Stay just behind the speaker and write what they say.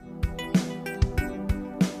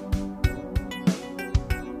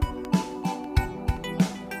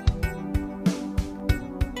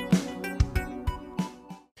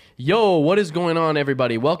Yo, what is going on,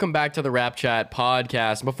 everybody? Welcome back to the Rap Chat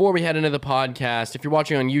podcast. Before we head into the podcast, if you're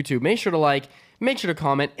watching on YouTube, make sure to like, make sure to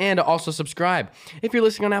comment, and to also subscribe. If you're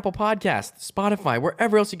listening on Apple Podcasts, Spotify,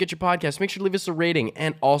 wherever else you get your podcasts, make sure to leave us a rating,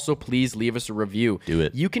 and also please leave us a review. Do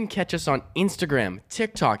it. You can catch us on Instagram,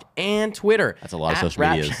 TikTok, and Twitter. That's a lot of social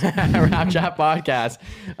Rap medias. Rap Chat Podcast,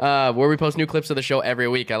 where we post new clips of the show every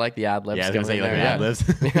week. I like the ad libs. Yeah, I was gonna say you like there, ad libs.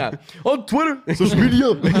 Yeah. On Twitter. Social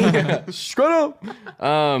media. Straight up.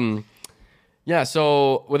 Yeah,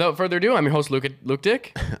 so without further ado, I'm your host, Luke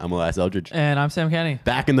Dick. I'm Elias Eldridge. And I'm Sam Kenny.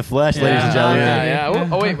 Back in the flesh, ladies and gentlemen. Yeah.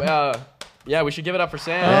 Oh, wait. Yeah, we should give it up for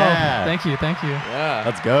Sam. Yeah. Thank you. Yeah.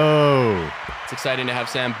 Let's go. It's exciting to have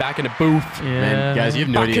Sam back in the booth. Yeah. Man, guys, you have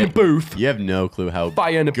no Back idea. in the booth. You have no clue how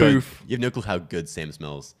Fire in the good, booth. You have no clue how good Sam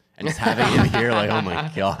smells. And just having him here, like, oh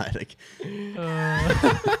my God. Like,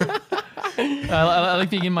 I like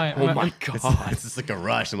being in my. Oh my God. it's just like a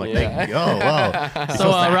rush. I'm like, Yeah. thank you. Oh, wow.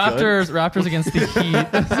 So Raptors against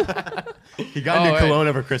the Heat. He got into cologne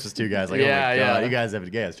over Christmas too, guys. Like, Yeah, oh my yeah. God. You guys have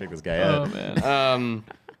to get. Let's check this guy Oh out. man.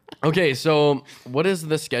 Okay, so what is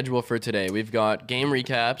the schedule for today? We've got game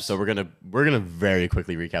recaps. So we're gonna very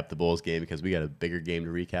quickly recap the Bulls game because we got a bigger game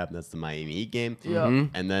to recap, and that's the Miami Heat game. Yeah.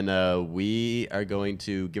 And then we are going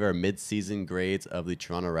to give our mid-season grades of the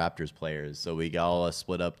Toronto Raptors players. So we got all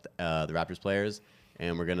split up the Raptors players,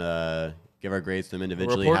 and we're gonna give our grades to them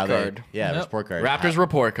individually. Report card. Yep. Report card. Raptors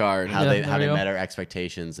report card. How Yeah, they there we go. met our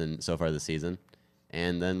expectations and so far this season,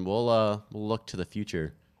 and then we'll look to the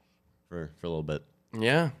future for a little bit.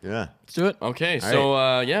 Yeah. Yeah. Let's do it. Okay, All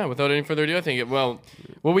so yeah, without any further ado, I think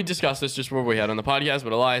we discussed this just before we had on the podcast,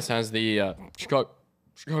 but Elias has the Chicago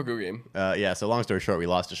game. Yeah. So long story short, we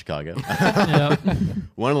lost to Chicago. Yeah.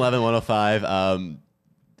 111-105.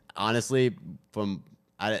 Honestly, it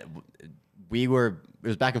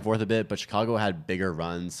was back and forth a bit, but Chicago had bigger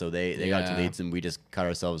runs, so they got to Yeah. leads, and we just caught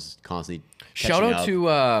ourselves constantly. Shout catching out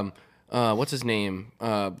up. to what's his name?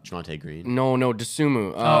 Javonte Green. No,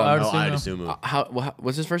 Desumu. Io No, DeSumo. Iodesumu.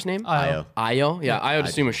 What's his first name? Io. Io? Yeah, Io Io.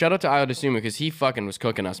 Desumu. Shout out to Io Desumu because he fucking was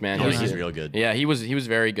cooking us, man. He's real good. Yeah, he was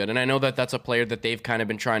very good, and I know that that's a player that they've kind of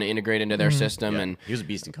been trying to integrate into their system, Yeah, and he was a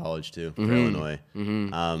beast in college too for Illinois.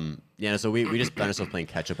 Yeah, so we just found ourselves playing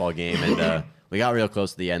catch up all game, and we got real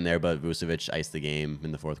close to the end there, but Vucevic iced the game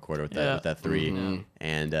in the fourth quarter with that three,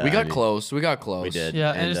 and we got close. We got close. We did.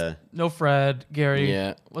 Yeah, and just no Fred. Gary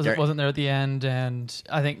Yeah. wasn't there at the end, and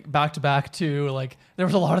I think back to back too. Like there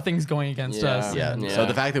was a lot of things going against Yeah. us. Yeah. and So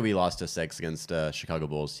the fact that we lost to 6 against Chicago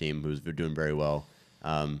Bulls team, who's doing very well.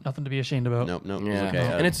 nothing to be ashamed about. Nope. It was Yeah, okay.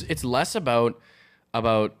 and it's less about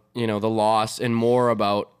the loss and more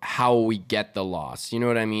about how we get the loss. You know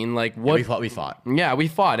what I mean? Like what we fought. Yeah, we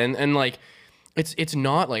fought, and like, it's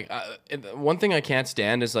not like one thing I can't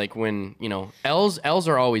stand is like when L's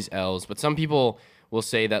are always L's, but some people will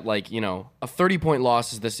say that like a 30-point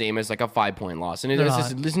loss is the same as like a 5-point loss, and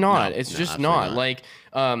it's not. No, It's no, just absolutely not not. like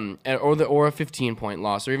or a 15-point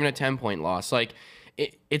loss or even a 10-point loss. Like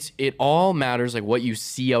it all matters like what you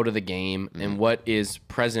see out of the game and what is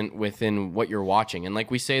present within what you're watching. And like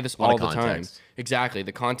we say this all of the time. context. Exactly,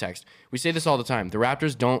 the context. We say this all the time. The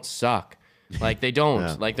Raptors don't suck. Like they don't.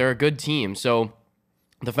 Yeah. Like they're a good team. So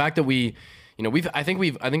the fact that I think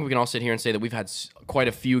we can all sit here and say that we've had quite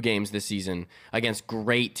a few games this season against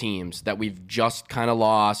great teams that we've just kind of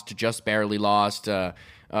lost, just barely lost,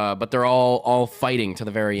 but they're all fighting to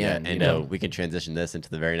the very end. And we can transition this into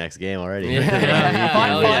the very next game already.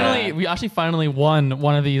 Finally, we actually finally won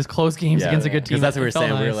one of these close games against a good team. Because that's what we were It felt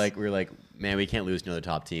saying. nice. We were like, man, we can't lose to another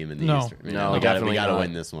top team in the No. East. No, we definitely got to not.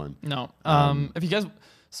 win this one. No. If you guys,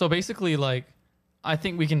 so basically, like, I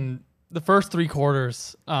think we can. The first 3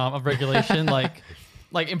 quarters of regulation, like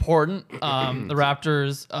important. The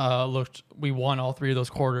Raptors we won all 3 of those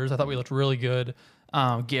quarters. I thought we looked really good.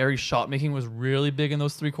 Gary's shot making was really big in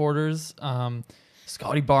those 3 quarters.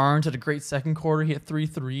 Scotty Barnes had a great second quarter. He had 3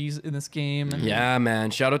 threes in this game. Yeah, man.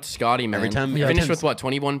 Shout out to Scotty, man. Every time- he every finished time- with what,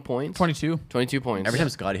 21 points? 22. 22 points. Every time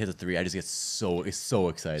Scotty hits a 3, I just get so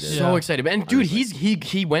excited. Yeah. So excited. And dude,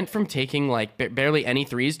 he went from taking like barely any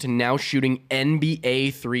threes to now shooting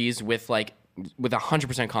NBA threes with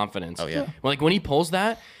 100% confidence. Oh, yeah. Like when he pulls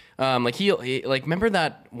that, like he remember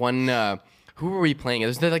that one who were we playing? It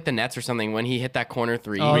was like the Nets or something when he hit that corner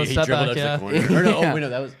 3. Oh, He step dribbled back, out yeah. to the corner. Or no, Yeah. oh, wait, no,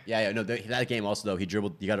 that was no. That game also though, he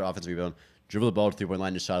got an offensive rebound, dribbled the ball to 3-point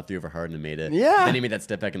line, just shot a 3 over Harden and made it. Yeah. Then he made that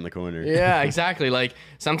step back in the corner. Yeah, exactly. Like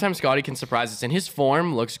sometimes Scotty can surprise us, and his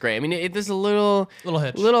form looks great. I mean, there's a little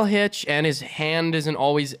hitch, and his hand isn't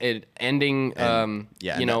always ending,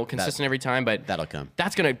 consistent every time. But That'll come.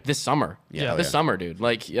 That's gonna this summer. Yeah. This summer, dude.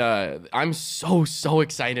 Like, I'm so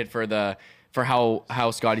excited for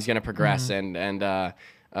how Scotty's gonna progress, and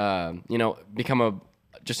become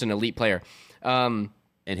just an elite player.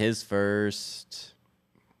 In his first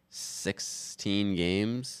 16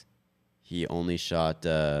 games, he only shot.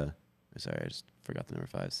 Sorry, I just forgot the number.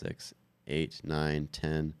 5, 6, 8, 9,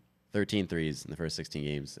 10, 13 threes in the first 16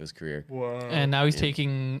 games of his career. Wow. And now he's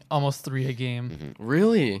taking almost 3 a game.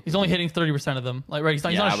 Really? He's only hitting 30% of them. Like, right? He's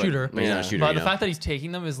not a shooter. But he's not a shooter. But the fact that he's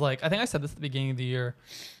taking them is like, I think I said this at the beginning of the year,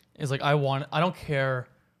 is like, I don't care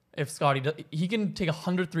if Scotty, he can take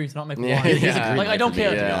 100 threes and not make one. Yeah. He's a green Like, I light don't for me,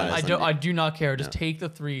 care. to be honest. I do not care. Just take the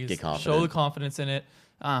threes. Get confident. Show the confidence in it.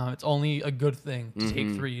 It's only a good thing to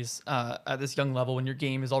take threes at this young level when your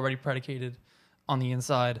game is already predicated on the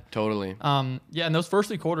inside. Totally. And those first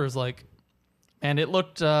 3 quarters, like, and it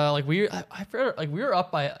looked like we were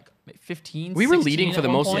up by 15. We were 16 leading for at the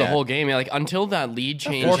one most of point. the whole game. Yeah, like until that lead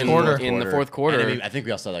change fourth quarter. in the fourth quarter. And I think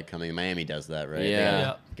we all saw that coming. Miami does that, right?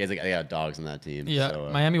 Yeah. They got dogs on that team. Yeah, So,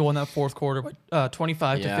 Miami won that fourth quarter by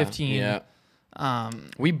 25 to 15. Yeah.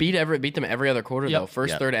 We beat them every other quarter Yep. though,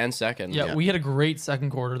 first, Yep. third, and second. Yeah, we had a great second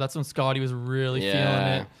quarter. That's when Scotty was really feeling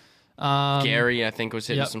it. Gary, I think, was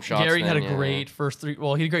hitting Yep. some shots. Gary had a then, great first 3.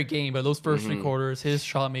 Well, he had a great game, but those first 3 quarters, his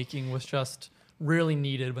shot making was just really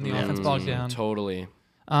needed when the offense bogged down. Totally.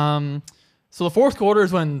 So the fourth quarter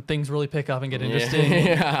is when things really pick up and get interesting.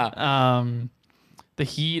 Yeah. The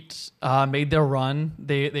Heat made their run.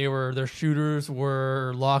 Their shooters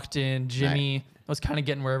were locked in. Jimmy was kind of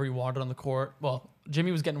getting wherever he wanted on the court. Well,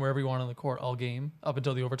 Jimmy was getting wherever he wanted on the court all game up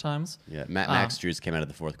until the overtimes. Yeah, Max Strus came out of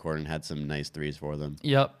the fourth quarter and had some nice threes for them.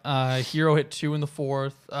 Yep. Hero hit 2 in the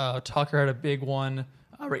fourth. Tucker had a big one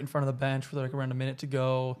right in front of the bench with like around a minute to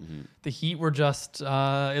go. The Heat were just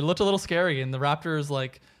it looked a little scary, and the Raptors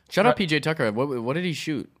like Shout out PJ Tucker. What did he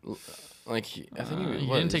shoot? Like I think he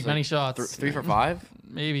didn't take many shots. 3 for 5.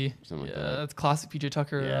 Maybe. Something like Yeah, that. that's classic PJ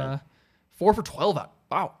Tucker. Yeah. 4 for 12.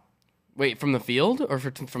 Wow. Wait, from the field or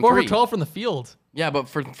from 4 3? for 12 from the field. Yeah, but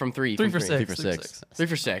from 3. 3 from for 6. 3 for 6. 3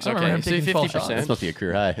 for 6. I don't remember Okay, him so taking 12 shots. 50%. That's supposed to be a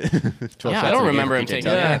career high. 12 Yeah, shots I in don't a game remember for him PJ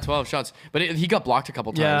taking Tucker. 12 shots, but he got blocked a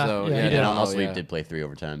couple times Yeah, though. yeah, he And did. also yeah. we did play 3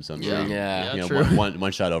 overtime, so I'm Yeah. sure. Yeah. You know, True.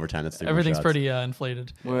 one shot overtime. That's 3 more Everything's shots. pretty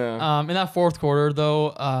inflated. Yeah. In that fourth quarter, though,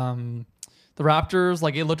 the Raptors,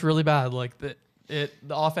 like, it looked really bad. Like, the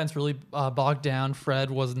offense really bogged down.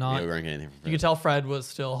 Fred was not. Yeah, we weren't getting anything from You Fred. could tell Fred was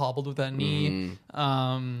still hobbled with that knee.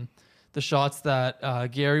 The shots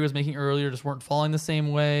that Gary was making earlier just weren't falling the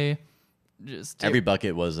same way. Just Every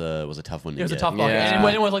bucket was a tough one to It was a get. tough bucket. Yeah.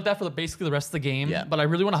 And it was like that for basically the rest of the game. Yeah. But I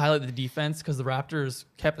really want to highlight the defense because the Raptors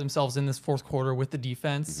kept themselves in this fourth quarter with the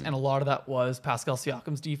defense. And a lot of that was Pascal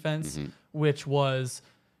Siakam's defense, which was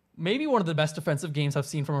maybe one of the best defensive games I've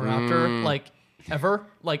seen from a Raptor, like ever.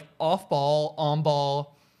 Like off ball, on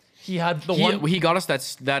ball. He had the one. He got us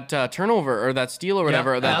that turnover or that steal or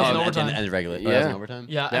whatever. that was in overtime. And regular. Yeah. Yeah. Was in overtime.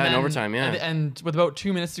 Yeah, Yeah, in then- overtime, yeah. And with about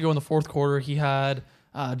 2 minutes to go in the fourth quarter, he had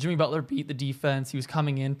Jimmy Butler beat the defense. He was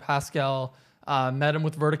coming in. Pascal met him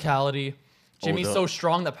with verticality. Jimmy's the- so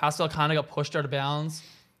strong that Pascal kind of got pushed out of bounds.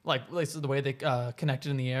 Like this is the way they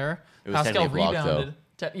connected in the air. It was Pascal technically blocked,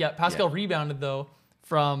 rebounded. Pascal rebounded though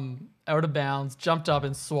from out of bounds, jumped up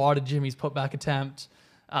and swatted Jimmy's putback attempt.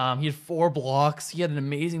 He had 4 blocks. He had an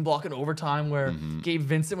amazing block in overtime where Gabe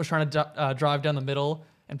Vincent was trying to drive down the middle,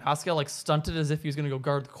 and Pascal like stunted as if he was going to go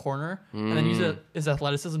guard the corner, and then used his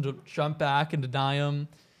athleticism to jump back and deny him.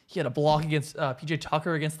 He had a block against PJ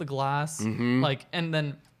Tucker against the glass, like, and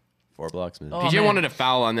then 4 blocks, man. Oh, PJ man. wanted a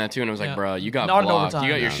foul on that too, and it was like, Yeah. bro, you got Not in blocked. You overtime.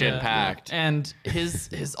 got your No, shit yeah. packed. And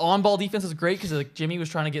his on ball defense was great because like Jimmy was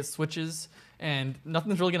trying to get switches, and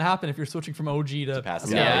nothing's really gonna happen if you're switching from OG to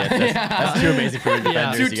Pascal. Yeah. That's 2 amazing perimeter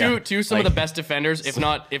defenders. You got, Two some of like, the best defenders, if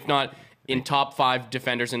not in top 5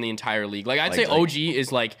 defenders in the entire league. Like I'd say Like- OG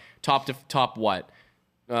is like top what?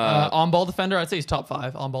 on ball defender. I'd say he's top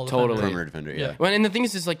 5 on ball defender. Totally. perimeter defender. Yeah. Yeah. Well, and the thing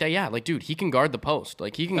is like that, yeah, like dude, he can guard the post.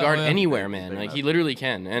 Like he can guard yeah. anywhere, man. Like he literally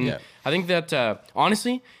can. And Yeah. I think that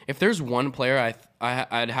honestly, if there's one player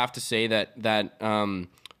I'd have to say that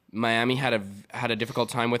Miami had a difficult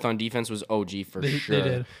time with on defense was OG for sure. They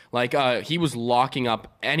did. Like he was locking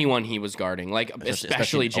up anyone he was guarding, like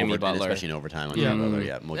especially in Jimmy over- Butler. Especially in overtime. On Yeah. Jimmy Butler,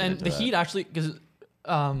 yeah. We'll get And into the that. Heat actually, because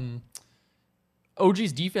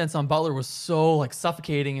OG's defense on Butler was so like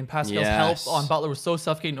suffocating, and Pascal's Yes. help on Butler was so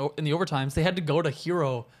suffocating in the overtimes. They had to go to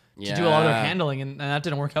Hero to do a lot of their Yeah. handling, and that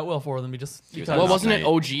didn't work out well for them. Because Well, wasn't it Night.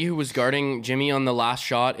 OG who was guarding Jimmy on the last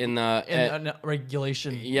shot in the? in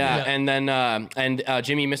regulation. yeah, and then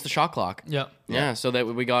Jimmy missed the shot clock. yeah. Yeah, so that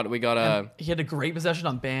we got a. He had a great possession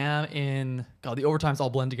on Bam in the overtimes all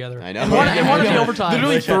blend together. I know. In one of the Yeah. overtimes.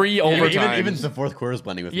 Literally three Even, overtimes. even the fourth quarter was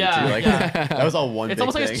blending with Yeah, me too. Like yeah. that was all one. It's big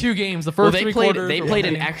almost like thing. it's two games. The Well, first three quarters. they were played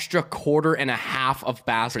an winning. extra quarter and a half of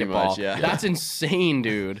basketball. much, yeah. That's insane,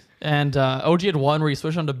 dude. And OG had one where he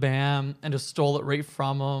switched onto Bam and just stole it right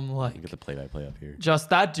from him. Like Get the play-by-play up here. just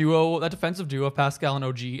that duo, that defensive duo of Pascal and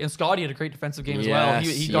OG. And Scotty had a great defensive game as well. He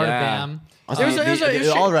Yes, guarded yeah. Bam.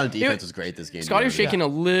 The all-around defense was great this game. Scotty was Yeah. shaking a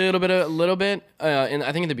little bit.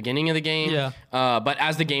 I think in the beginning of the game. Yeah. But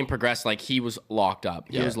as the game progressed, like he was locked up.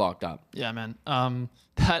 He Yeah. was locked up. Yeah, man.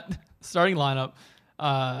 That starting lineup.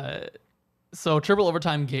 So triple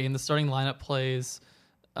overtime game. The starting lineup plays.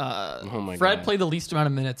 my Fred God. played the least amount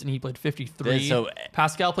of minutes, and he played 53. So-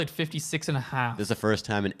 Pascal played 56 and a half. This is the first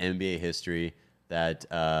time in NBA history that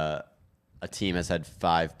a team has had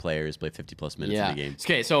 5 players play 50-plus minutes in a game.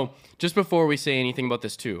 Okay, so just before we say anything about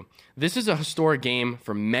this too, this is a historic game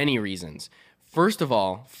for many reasons. First of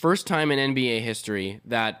all, first time in NBA history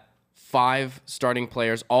that 5 starting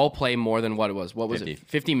players all play more than what it was. What was 50. it?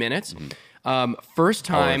 50 minutes. First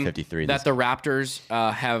time 53 that the Raptors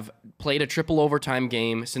have played a triple overtime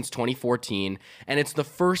game since 2014, and it's the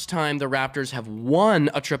first time the Raptors have won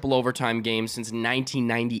a triple overtime game since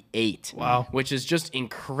 1998. Wow. Which is just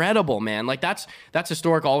incredible, man. Like that's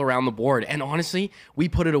historic all around the board. And honestly, we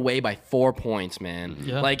put it away by 4 points, man.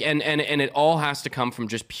 Yeah. Like and it all has to come from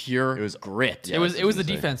just pure grit. Yeah. It was that's what the I was gonna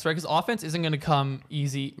say. defense, right? Because offense isn't going to come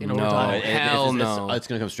easy in No. overtime. Hell no. It's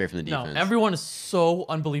going to come straight from the No, defense. everyone is so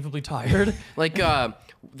unbelievably tired. Like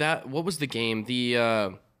that what was the game?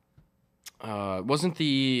 The wasn't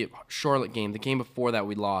the Charlotte game, the game before that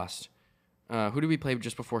we lost. Who did we play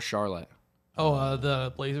just before Charlotte? Oh,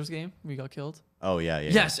 the Blazers game, we got killed. Oh, yeah.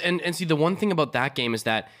 Yes, and see the one thing about that game is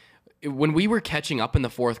that when we were catching up in the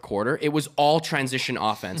fourth quarter, it was all transition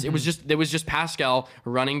offense. It was just Pascal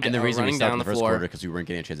running And the reason we running stopped down in the the first floor. quarter because we weren't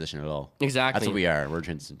getting a transition at all. Exactly. That's what we are. We're a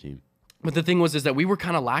transition team. But the thing was is that we were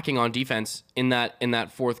kind of lacking on defense in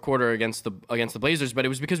that fourth quarter against the Blazers, but it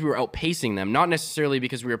was because we were outpacing them, not necessarily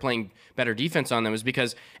because we were playing better defense on them. It was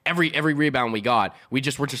because every rebound we got, were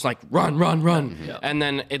just like run, Yeah. and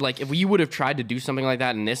then it like if we would have tried to do something like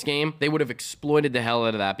that in this game, they would have exploited the hell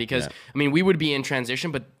out of that because I mean we would be in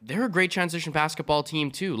transition, but they're a great transition basketball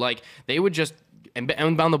team too. Like they would just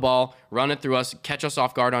inbound the ball, run it through us, catch us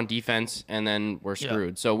off guard on defense, and then we're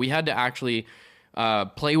screwed. So we had to actually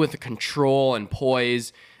play with control and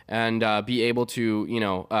poise and be able to,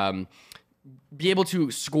 be able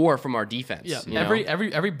to score from our defense. Yeah, you know?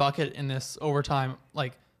 every bucket in this overtime,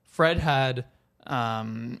 like Fred had, if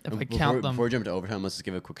I count them. Before we jump to overtime, let's just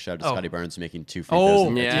give a quick shout out to Oh. Scotty Barnes making 2 free Oh, throws.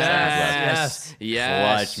 in 50 seconds left.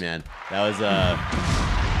 Yes. Clutch, man. That was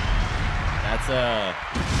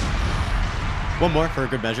that's one more for a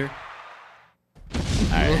good measure. All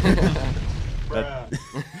right.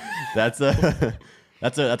 That's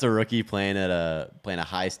a rookie playing a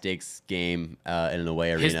high stakes game in an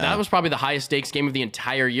away arena. That was probably the highest stakes game of the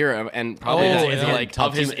entire year, and probably Oh, the, yeah. like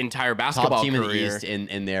Top of his team- entire basketball top team career. in the East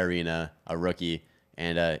in their arena, a rookie,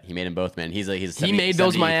 and he made them both, man. He's a He 70 made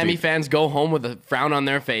those 73 Miami fans go home with a frown on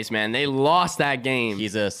their face, man. They lost that game.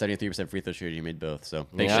 He's a 73% free throw shooter. He made both, so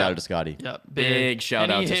big Yeah. shout out to Scotty. Yeah, Big shout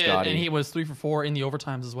And out he to hit, Scotty. and he was 3 for 4 in the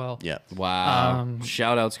overtimes as well. Yeah. Wow.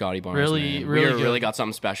 Shout out Scotty Barnes. Really, man. really we good. really got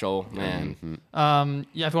something special, man.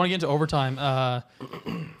 Yeah, if you want to get into overtime,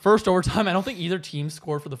 first overtime, I don't think either team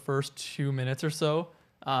scored for the first 2 minutes or so.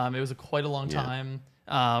 It was quite a long Yeah. time.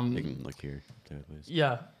 You can look here, please.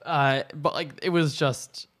 Yeah, but like it was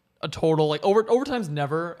just a total like overtimes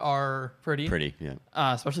never are pretty, Pretty, yeah.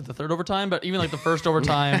 especially the third overtime. But even like the first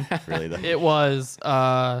overtime, Really, though. it was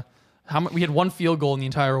we had one field goal in the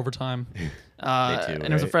entire overtime, and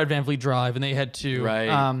it was a right? Fred VanVleet drive, and they had 2. Right.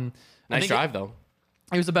 I Nice think drive, though.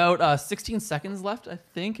 It was about 16 seconds left, I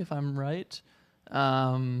think, if I'm right. Yep.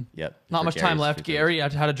 Not For much time Gary's left. free throws. Gary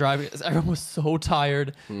had to drive because everyone was so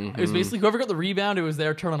tired. It was basically whoever got the rebound, it was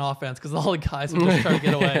their turn on offense because all the guys were just trying to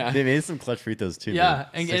get away. They made some clutch free throws too. Yeah, man.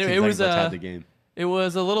 and 16 it was, seconds left, tied the game. It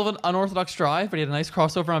was a little of an unorthodox drive, but he had a nice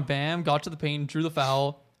crossover on Bam, got to the paint, drew the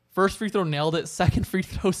foul. First free throw nailed it. Second free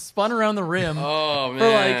throw spun around the rim Oh, man. for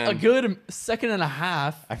like a good second and a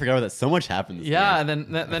half. I forgot about that. So much happened. This Yeah, game.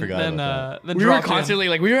 and then forgot about then We were dropped in. constantly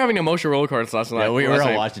like we were having emotional roller coasters last night. Yeah, we were all last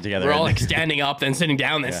night. watching together. We're all like standing up, then sitting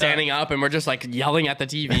down, then standing up, and we're just like yelling at the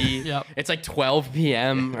TV. Yep. It's like 12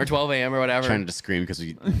 p.m. or 12 a.m. or whatever. trying to scream because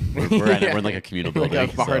we're in like a communal like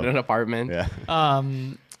building. a, in an apartment. Yeah.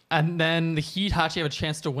 And then the Heat actually have a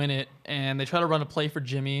chance to win it, and they try to run a play for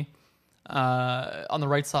Jimmy on the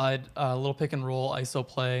right side, a little pick and roll, ISO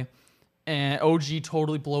play. And OG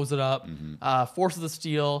totally blows it up, forces the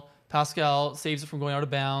steal. Pascal saves it from going out of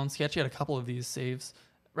bounds. He actually had a couple of these saves.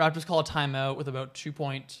 Raptors call a timeout with about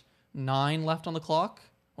 2.9 left on the clock,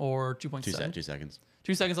 or 2.7. 2 seconds.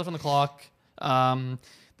 2 seconds left on the clock.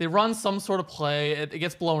 They run some sort of play. It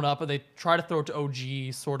gets blown up, and they try to throw it to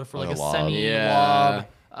OG sort of for like a lob.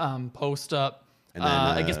 semi-lob post up. And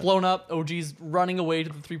then, it gets blown up. OG's running away to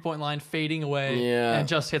the 3-point line, fading away, and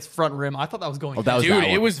just hits front rim. I thought that was going in. that was Dude, that one.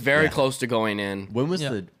 it was very close to going in. When was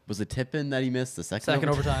the tip in that he missed? The second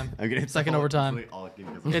overtime. I'm getting Second overtime. all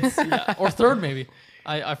It's or third maybe.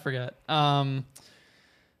 I forget.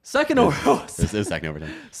 Second over. This is second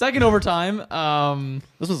overtime. Second overtime.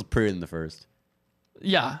 This was pretty in the first.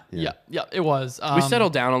 Yeah, it was. We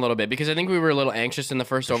settled down a little bit because I think we were a little anxious in the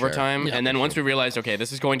first overtime, Yeah, and then once we realized, okay,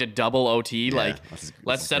 this is going to double OT,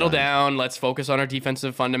 let's settle down, let's focus on our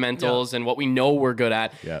defensive fundamentals and what we know we're good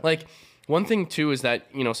at. Yeah. Like one thing too is that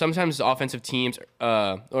sometimes offensive teams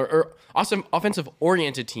or awesome offensive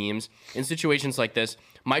oriented teams in situations like this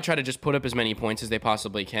might try to just put up as many points as they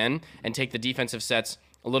possibly can and take the defensive sets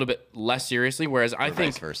a little bit less seriously. Whereas I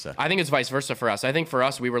think it's vice versa for us. I think for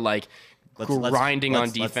us we were like grinding on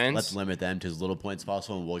defense. Let's limit them to as little points as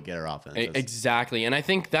possible, and we'll get our offense. Exactly, and I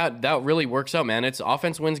think that really works out, man. It's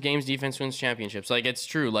offense wins games, defense wins championships. Like it's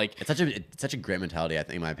true. Like it's such a great mentality. I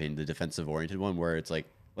think, in my opinion, the defensive oriented one, where it's like,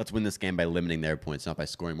 let's win this game by limiting their points, not by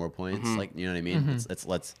scoring more points. Like, you know what I mean?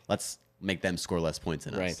 Let's make them score less points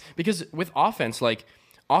than us. Because with offense, like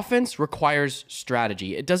offense requires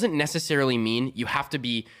strategy. It doesn't necessarily mean you have to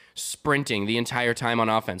be sprinting the entire time on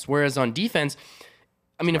offense. Whereas on defense,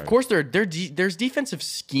 I mean, of course, there's defensive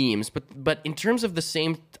schemes, but in terms of the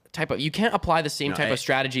same type of, you can't apply the same type of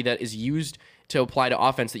strategy that is used to apply to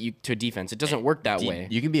offense to defense. It doesn't work that way.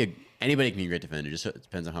 You can be anybody can be a great defender. Just it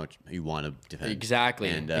depends on how much you want to defend. Exactly.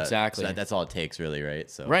 Exactly. So that's all it takes, really, right?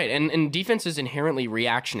 So right, and defense is inherently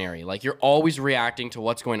reactionary. Like you're always reacting to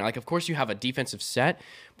what's going on. Like of course you have a defensive set,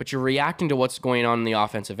 but you're reacting to what's going on in the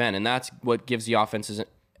offensive end, and that's what gives the offenses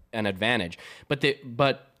an advantage. But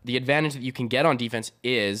the advantage that you can get on defense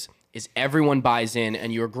is everyone buys in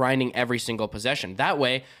and you're grinding every single possession. That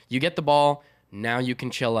way, you get the ball, now you can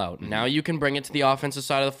chill out. Now you can bring it to the offensive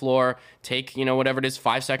side of the floor, take, whatever it is,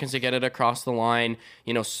 5 seconds to get it across the line,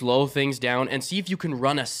 slow things down and see if you can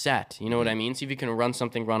run a set. You know what I mean? See if you can run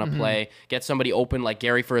something, run a play, get somebody open like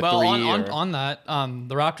Gary for a three. On that,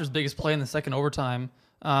 the Raptors' biggest play in the second overtime,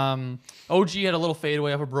 OG had a little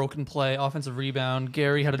fadeaway off a broken play, offensive rebound.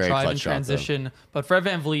 Gary had a drive in transition, but Fred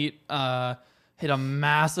VanVleet hit a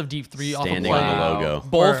massive deep three off a play. Standing on the logo.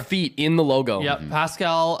 Both feet in the logo. Yep.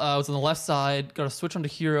 Pascal was on the left side, got a switch onto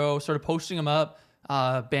Hero, started posting him up.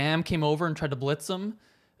 Bam came over and tried to blitz him.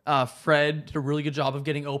 Fred did a really good job of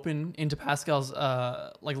getting open into Pascal's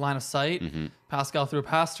line of sight. Pascal threw a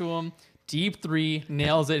pass to him. Deep three,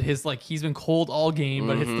 nails it. He's been cold all game,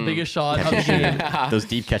 but hits the biggest shot of the game. Those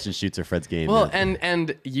deep catch and shoots are Fred's game. Well,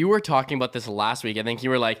 and you were talking about this last week. I think you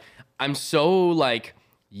were like, I'm so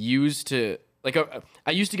used to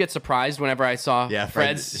I used to get surprised whenever I saw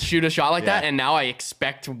Fred shoot a shot like that, and now I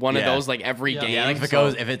expect one of those every game. Yeah,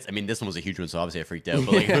 this one was a huge one, so obviously I freaked out.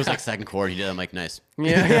 But if it was second quarter, he did. I'm like, nice.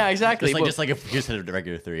 Yeah, exactly. just like if you just hit a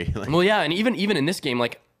regular three. Well, yeah, and even in this game,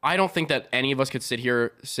 I don't think that any of us could sit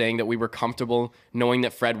here saying that we were comfortable knowing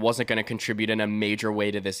that Fred wasn't going to contribute in a major way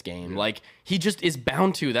to this game. He just is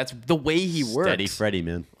bound to. That's the way he works. Steady Freddy,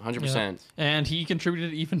 man. 100%. Yeah. And he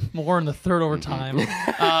contributed even more in the third overtime,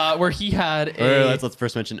 where he had let's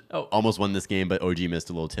first mention, almost won this game, but OG missed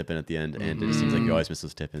a little tip-in at the end, and it just seems like you always miss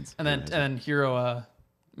those tip-ins. And then Hero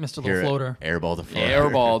missed a little floater. Airball the floor.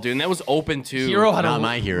 Airball, dude. And that was open too. Hero had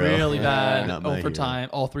my hero. Really bad overtime,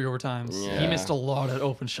 all 3 overtimes. Yeah. He missed a lot of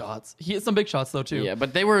open shots. He hit some big shots though too. Yeah,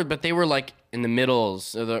 but they were in the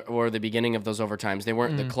middles or the beginning of those overtimes. They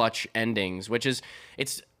weren't the clutch endings, which is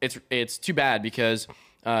it's too bad because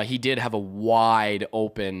he did have a wide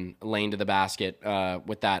open lane to the basket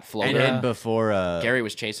with that floater. And before Gary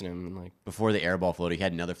was chasing him, before the airball floater, he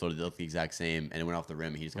had another floater that looked the exact same, and it went off the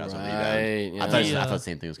rim. And he just got his own Right, rebound. yeah. I thought the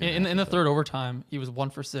same thing was going to happen. In the third overtime, he was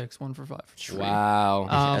 1 for 6, 1 for 5.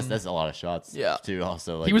 Wow. That's a lot of shots. Yeah. Too.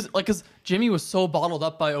 Also, He was because Jimmy was so bottled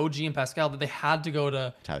up by OG and Pascal that they had to go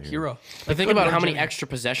to Tyler Hero. But think about how many extra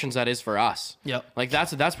possessions that is for us. Yep.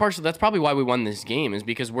 That's probably why we won this game, is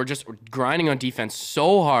because we're just grinding on defense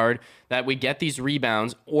so hard that we get these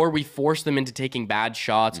rebounds, or we force them into taking bad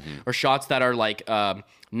shots or shots that are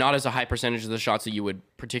not as a high percentage of the shots that you would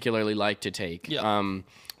particularly like to take. Yeah.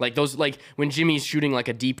 Those when Jimmy's shooting a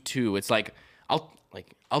deep 2, it's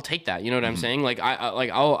like I'll take that. You know what I'm saying? Like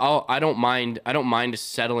I don't mind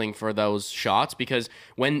settling for those shots because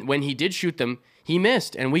when he did shoot them, he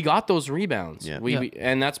missed and we got those rebounds. Yeah.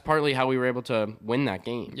 And that's partly how we were able to win that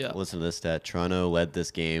game. Yeah. Listen to this stat. Toronto led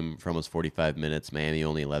this game for almost 45 minutes. Miami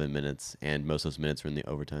only 11 minutes, and most of those minutes were in the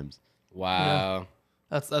overtimes. Wow.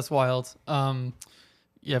 That's wild.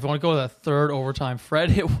 Yeah, if you want to go to that third overtime,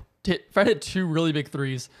 Fred hit two really big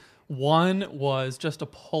threes. One was just a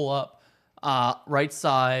pull up, right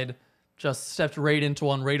side, just stepped right into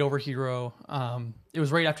one, right over Hero. It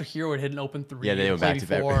was right after Hero had hit an open three. Yeah, they were play back to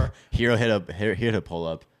back. before. Hero hit a pull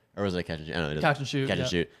up, or was it a catch and shoot? I don't know. Catch and shoot, Catch and yeah.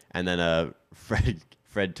 shoot. And then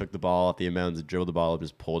Fred took the ball off the inbounds, dribbled the ball up,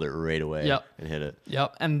 just pulled it right away Yep. and hit it.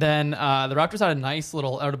 Yep. And then the Raptors had a nice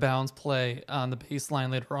little out of bounds play on the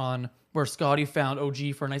baseline later on where Scotty found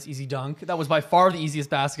OG for a nice easy dunk. That was by far the easiest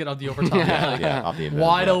basket of the overtime. Yeah, off the inbounds.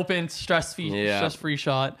 Wide Yeah. open, stress-free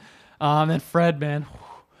shot. And Fred, man,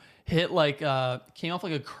 hit came off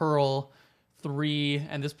like a curl three.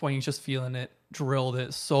 And at this point, he's just feeling it, drilled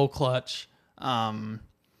it, so clutch. And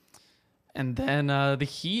then the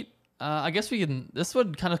Heat, I guess this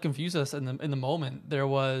would kind of confuse us in the moment. There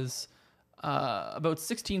was about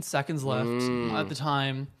 16 seconds left at the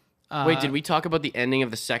time. Wait, did we talk about the ending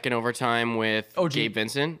of the second overtime with OG. Gabe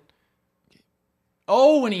Vincent?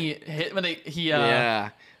 Oh, when he hit, Yeah.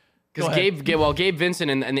 Go Because ahead. Gabe Vincent,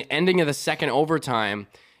 in the ending of the second overtime,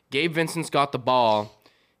 Gabe Vincent's got the ball.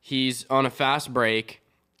 He's on a fast break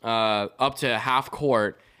up to half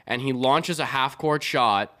court, and he launches a half court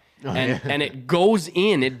shot. And it goes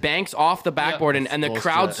in. It banks off the backboard, and the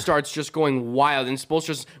crowd Spoelstra. starts just going wild. And Spoelstra's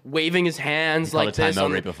just waving his hands He called like a this.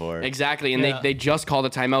 timeout right before. Exactly, and Yeah. they just called a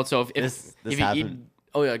timeout. So if This if happened.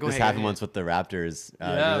 oh yeah, go This ahead. happened once with the Raptors.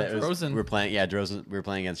 Yeah, it was- Drozen. we were playing. Yeah, Drozen. We were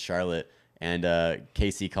playing against Charlotte, and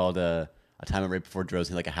Casey called a timeout right before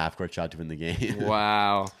Drozen, like a half court shot to win the game.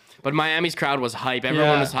 Wow. But Miami's crowd was hype.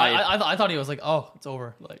 Everyone was hype. I thought he was like, oh, it's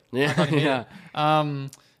over. Like, Yeah, yeah.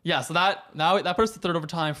 Yeah, so that put us to third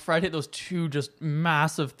overtime. Fred hit those two just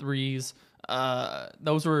massive threes.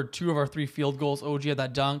 Those were two of our three field goals. OG had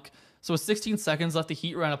that dunk. So with 16 seconds left, the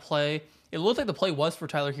Heat ran a play. It looked like the play was for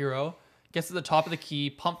Tyler Hero. Gets to the top of the key,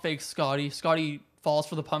 pump fakes Scotty. Scotty falls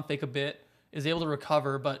for the pump fake a bit, is able to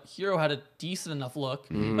recover, but Hero had a decent enough look,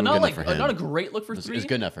 but not Good like enough for him. not a great look for It was three.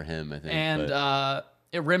 good enough for him, I think. And but-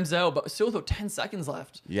 it rims out, but still with about 10 seconds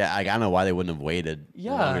left. yeah, I don't know why they wouldn't have waited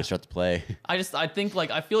Yeah. longer to start the play. I think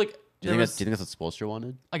I feel like Do you think that's what Spoelstra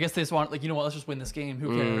wanted? I guess they just want you know what, let's just win this game.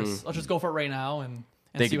 Who cares? Let's just go for it right now and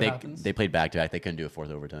see what happens. They played back to back. They couldn't do a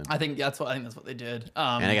fourth overtime. I think that's what they did.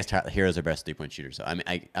 And I guess Hero's their best 3-point shooter. So I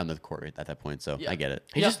mean, on the court at that point. So Yeah. I get it.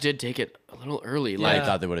 He Yeah. just did take it a little early. I Like,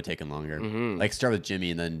 thought they would have taken longer. Like start with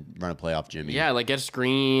Jimmy and then run a play off Jimmy. yeah, like get a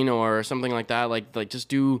screen or something like that. Like just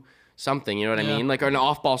do something. You know what I Yeah. mean? Like an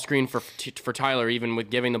off-ball screen for Tyler, even with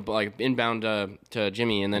giving the inbound to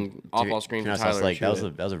Jimmy and then off-ball screen for To be honest, Tyler. I was like, to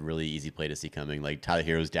shoot that was a really easy play to see coming. Like Tyler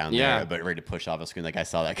Hero's down Yeah. there, but ready to push off a screen. Like I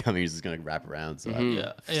saw that coming. He's just gonna wrap around. So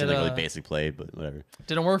Yeah. it's It, like a really basic play, but whatever.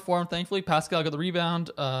 Didn't work for him, thankfully. Pascal got the rebound.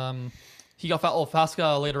 He got fouled.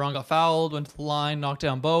 Pascal later on got fouled, went to the line, knocked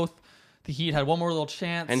down both. The Heat had one more little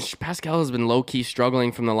chance. And Pascal has been low-key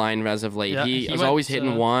struggling from the line as of late. Yeah, he he was went, always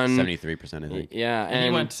hitting 73%, I think. Yeah, and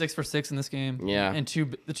he went 6 for 6 in this game. Yeah. And two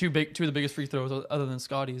of the biggest free throws other than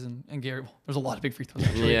Scotty's and Gary. Well, there's a lot of big free throws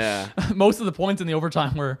actually. yeah. Most of the points in the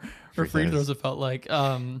overtime were free throws. throws, it felt like.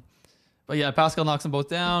 But yeah, Pascal knocks them both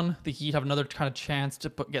down. The Heat have another kind of chance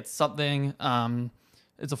to get something.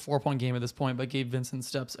 It's a 4-point game at this point, but Gabe Vincent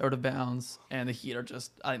steps out of bounds, and the Heat are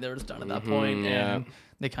I think they were just done at that point, yeah. and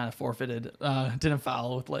they kind of forfeited. Didn't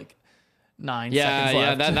foul with like 9 Yeah, seconds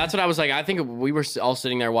yeah, left. that's what I was like. I think we were all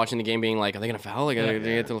sitting there watching the game, being like, "Are they gonna foul? Like, are they gonna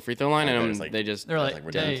get to the free throw line?" I And thought it was like- they just They're like,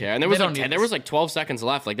 we're didn't done. care. And there they was don't need there was this. like 12 seconds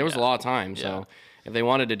left. Like there was a lot of time. So Yeah. if they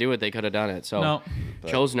wanted to do it, they could have done it. So No.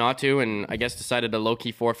 chose not to, and I guess decided to low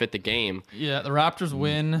key forfeit the game. Yeah, the Raptors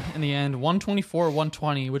win in the end,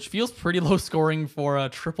 124-120, which feels pretty low scoring for a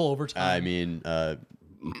triple overtime. I mean,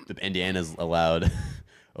 Indiana's allowed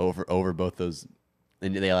over both those.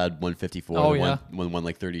 And they allowed 154. Oh, and yeah. won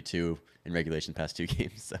like 32 in regulation past 2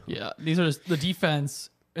 games. So Yeah, these are just the defense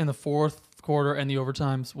in the fourth quarter and the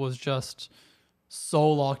overtimes was just so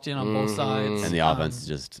locked in on both sides. and the offense is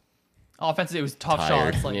just Offensively, it was tough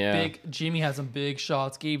Tired. shots. Like Yeah. big, Jimmy had some big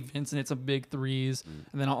shots. Gabe Vincent hit some big threes,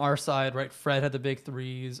 and then on our side, right, Fred had the big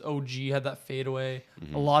threes. OG had that fadeaway.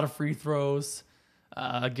 A lot of free throws.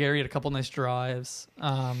 Gary had a couple nice drives.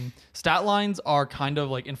 Stat lines are kind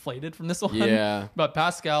of like inflated from this one. Yeah. But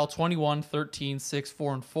Pascal 21, 13, 6,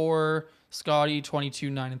 4, and 4. Scotty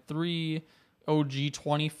 22, 9, and 3. OG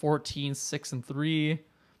 20, 14, 6, and 3.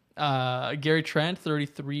 Gary Trent,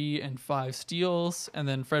 33 and 5 steals, and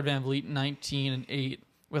then Fred VanVleet, 19 and 8,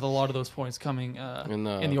 with a lot of those points coming in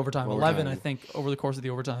the overtime. 11, I think, over the course of the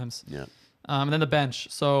overtimes. Yeah. And then the bench.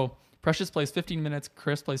 So Precious plays 15 minutes,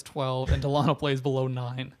 Chris plays 12, and Delano plays below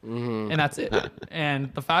 9. And that's it.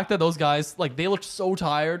 And the fact that those guys, like, they looked so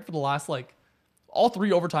tired for the last, like, all 3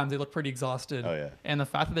 overtimes, they looked pretty exhausted. Oh, yeah. And the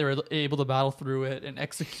fact that they were able to battle through it and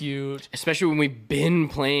execute. Especially when we've been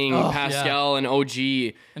playing Pascal and OG.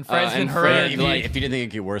 And Fred's been hurt. Fred, if you didn't think it'd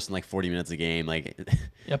get worse than like 40 minutes a game, like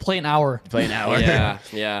Yeah, play an hour. play an hour.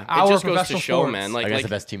 Yeah. Our It just goes to professional show, sports. man. Like, Against the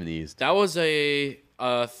best team in the East. that was a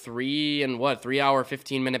 3 hour,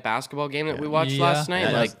 15-minute basketball game that we watched Yeah. last night.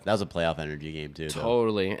 Yeah, Like, that was a playoff energy game too. though.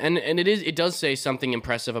 totally. And it does say something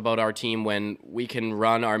impressive about our team when we can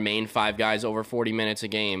run our main 5 guys over 40 minutes a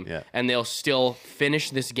game Yeah. and they'll still finish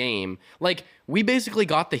this game. Like, we basically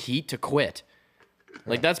got the Heat to quit.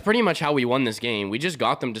 Like, that's pretty much how we won this game. We just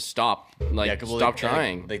got them to stop, like, 'cause, stop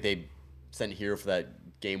trying. Like they sent Hero for that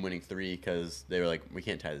game-winning 3 because they were like, we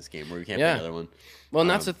can't tie this game, or we can't Yeah. play another one. Well, and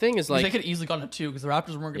that's the thing is, They like, could have easily gotten a 2 because the Raptors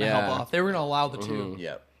weren't going to Yeah. help off. They were going to allow the 2.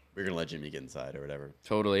 Yeah, we're gonna let Jimmy get inside or whatever.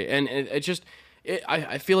 totally. And it just,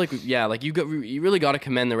 I feel like, like, you really got to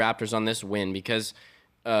commend the Raptors on this win because,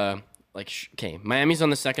 okay, Miami's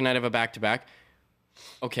on the second night of a back-to-back.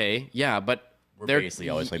 Okay, yeah, but We're they're basically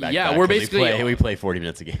always play back. Yeah, we're basically we play 40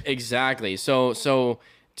 minutes a game. exactly. So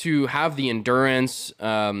to have the endurance,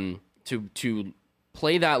 to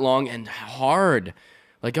play that long and hard,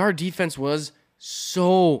 like, our defense was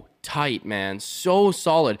so tight, man, so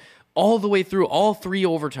solid all the way through all 3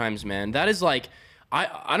 overtimes, man. That is like,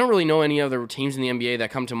 I don't really know any other teams in the NBA that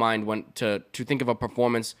come to mind when to think of a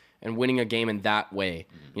performance and winning a game in that way.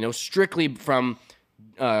 You know, strictly from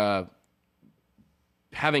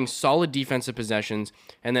having solid defensive possessions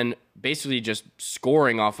and then basically just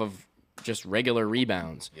scoring off of just regular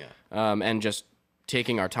rebounds. And just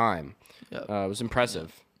taking our time. Yep. It was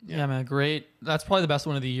impressive. Yeah, man, great. That's probably the best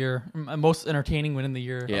win of the year. Most entertaining win in the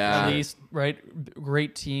year. Yeah. At least, right?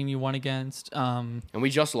 Great team you won against. And we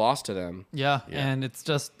just lost to them. Yeah, and it's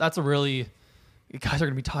just, that's a really, you guys are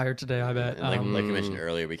going to be tired today, I bet. And like we mentioned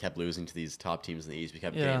earlier, we kept losing to these top teams in the East. We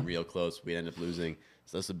kept Yeah. getting real close. We'd end up losing.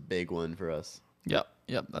 So that's a big one for us. Yep.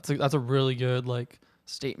 That's a really good, like,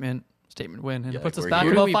 statement win. And Yeah, it puts like, us we're back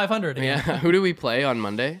here. above we- 500 again. Yeah. Who do we play on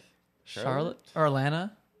Monday? Charlotte or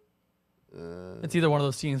Atlanta? It's either one of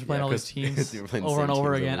those teams. We're playing all these 'cause teams we're playing the over and same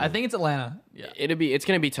over teams again. over I and think it's Atlanta. Yeah. It's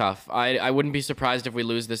gonna be tough. I wouldn't be surprised if we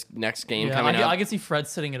lose this next game coming I up. can see Fred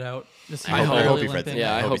sitting it out. Just I hope really he limp Fred's in. in.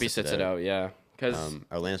 Yeah, I I hope he sits it out. Yeah, because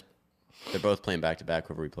Atlanta's, they're both playing back to back.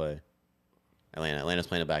 Whoever we play, Atlanta's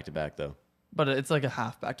playing a back to back though. But it's like a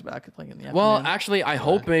half back to back playing in the afternoon. well, actually, I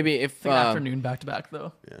hope maybe if Like afternoon back to back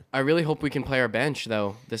though. I really hope we can play our bench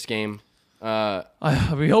though this game. We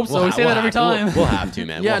hope so. We say that every time. We'll have to,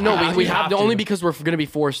 man. Yeah, We'll no, we have to to. only because we're gonna be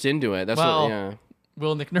forced into it. That's Well, what.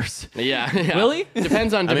 Will Nick Nurse? Yeah. Yeah. Will he?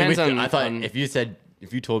 Depends on. I mean, Depends on. I thought on- if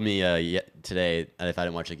you told me today that if I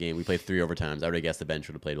didn't watch the game, we played 3 overtimes, I would have guessed the bench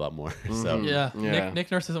would have played a lot more. So Yeah. Yeah. Nick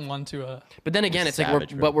Nurse isn't one to. But then again, it's like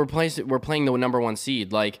Savage, bro. we're playing the number 1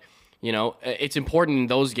 seed. Like, you know, it's important in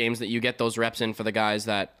those games that you get those reps in for the guys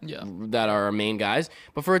that are our main guys.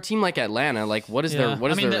 But for a team like Atlanta, like what is their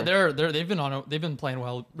I mean, they've been playing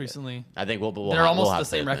well recently. I think we'll They're have almost to the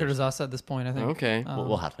play same record bench. as us at this point. I think. Okay.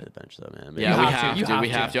 We'll have to play the bench though, man. Yeah, we have to. have You to. have We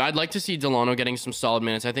to. have to. I'd like to see Delano getting some solid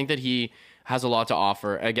minutes. I think that he has a lot to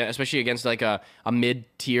offer, again, especially against like a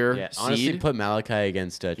mid-tier Yeah, seed. honestly, put Malachi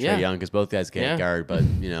against Trey Yeah. Young because both guys can't Yeah. guard, but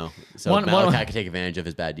you know, so One- Malachi could take advantage of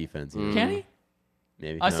his bad defense. you know? Can he?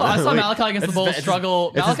 Maybe I No. saw Wait, Malachi against the it's Bulls his-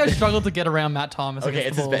 struggle. it's his- Malachi struggled to get around Matt Thomas. Okay,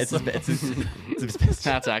 against it's the his, Bulls. it's his best.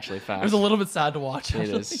 That's actually It fast. was a little bit sad to watch. It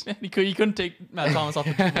Actually, is. man. He couldn't take Matt Thomas off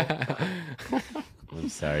the table. I'm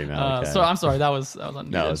sorry, Malachi. So I'm sorry. That was unneeded.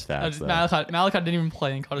 No, it was fast, though. Malachi didn't even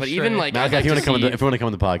play and caught a But stray. even like Malachi, I'd if you like want to to come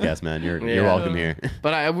on the podcast, man, you're Yeah. welcome here.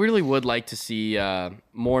 But I really would like to see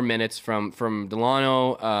more minutes from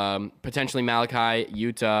Delano, potentially Malachi,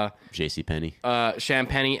 Utah, J.C. Penney.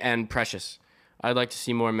 Champagny, and Precious. I'd like to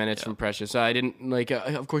see more minutes from Precious. I didn't like.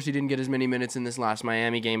 Of course, he didn't get as many minutes in this last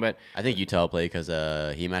Miami game, but I think Utah will play because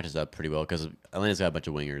he matches up pretty well because Atlanta's got a bunch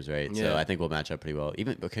of wingers, right? Yeah. So I think we'll match up pretty well.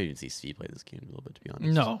 Even okay, you can see Steve play this game a little bit, to be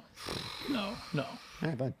honest. No. All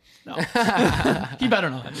right, fine. No. He better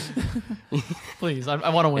not. Please, I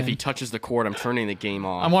want to win. if he touches the court, I'm turning the game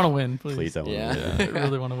off. I want to win. Please. Please, I want Yeah. to. I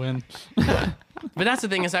really want to win. But that's the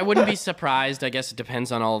thing is I wouldn't be surprised. I guess it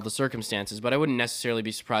depends on all of the circumstances, but I wouldn't necessarily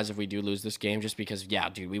be surprised if we do lose this game just because, yeah,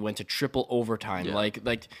 dude, we went to triple overtime. Yeah.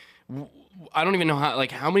 I don't even know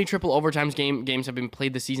how many triple overtimes games have been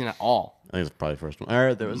played this season at all. I think it's probably the first one.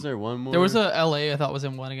 Or was there one more? There was a LA I thought was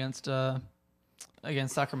in one against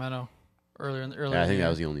Sacramento earlier. Yeah, I think that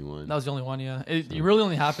was the only one. That was the only one. Yeah, it really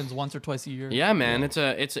only happens once or twice a year. Yeah, man,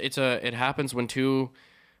 it happens when two.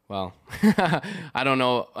 Well, I don't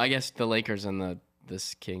know. I guess the Lakers and the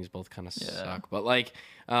Kings both kind of suck, but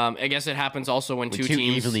I guess it happens also when two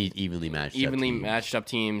teams evenly matched up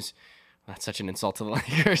teams. That's such an insult to the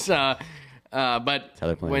Lakers. But how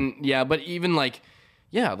they're playing.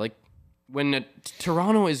 when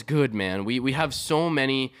Toronto is good, man, we have so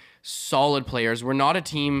many solid players. We're not a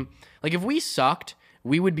team like if we sucked,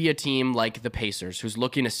 we would be a team like the Pacers, who's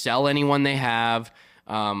looking to sell anyone they have,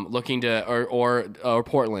 looking to or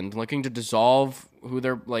Portland, looking to dissolve who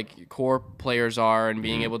their core players are and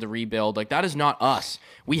being able to rebuild. Like that is not us.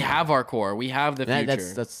 We have our core. We have the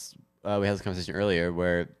future. That's we had this conversation earlier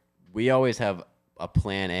where we always have a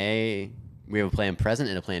plan A. We have a plan present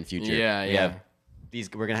and a plan future. Yeah, we have these.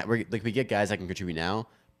 We get guys that can contribute now,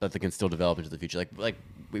 but they can still develop into the future. Like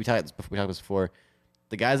we talked about this before.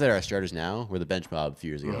 The guys that are our starters now were the bench mob a few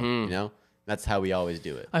years ago. You know, that's how we always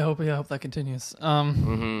do it. I hope that continues. Feed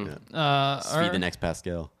the next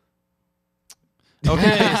Pascal.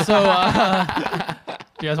 Okay, so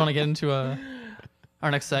do you guys want to get into our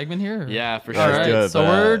next segment here? Yeah, for sure. All right, do it, so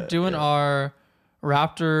we're doing our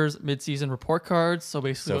Raptors midseason report cards. So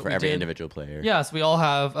basically, So for every individual player. Yeah, so we all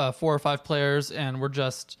have 4 or 5 players, and we're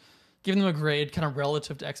just giving them a grade, kind of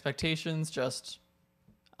relative to expectations, just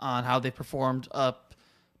on how they performed up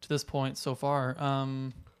to this point so far.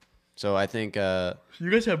 So I think You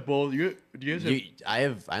guys have both.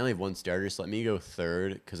 I only have one starter, so let me go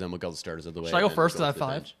third because then we'll get all the starters out of the way. Should I go and then first? we'll Because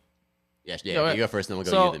I have to the 5. bench. Yeah, Okay. you go first, and then we'll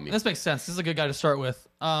go So you then me. this makes sense. This is a good guy to start with.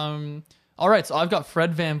 All right, so I've got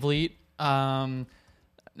Fred VanVleet.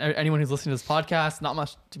 Anyone who's listening to this podcast, not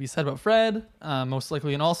much to be said about Fred. Most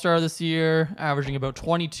likely an All-Star this year, averaging about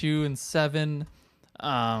 22 and 7.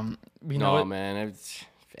 We know it. Man. If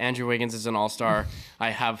Andrew Wiggins is an All-Star, I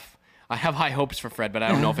have high hopes for Fred, but I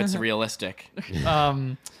don't know if it's realistic.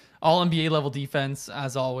 All NBA level defense,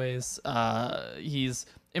 as always. He's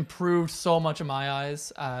improved so much in my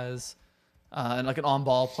eyes as like an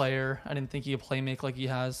on-ball player. I didn't think he could play make like he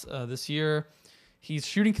has this year. He's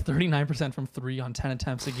shooting 39% from 3 on 10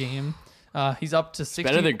 attempts a game. He's up to 60.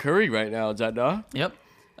 Better than Curry right now, is that not? Yep.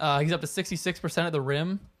 He's up to 66% at the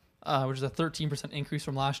rim, which is a 13% increase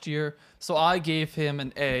from last year. So I gave him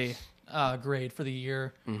an A grade for the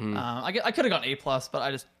year. I could have gone A+, but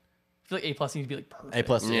I just feel like A+ needs to be like perfect.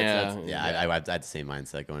 A+. Yeah. I had the same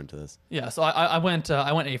mindset going into this. Yeah, so I went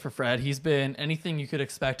A for Fred. He's been anything you could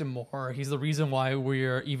expect and more. He's the reason why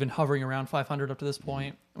we're even hovering around 500 up to this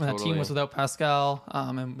point. When that team was without Pascal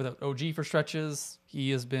and without OG for stretches,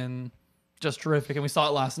 he has been just terrific. And we saw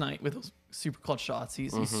it last night with those super clutch shots.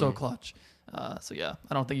 He's so clutch. So yeah,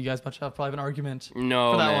 I don't think you guys much have probably an argument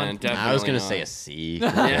No, for that man, one. definitely I was gonna not. say a C.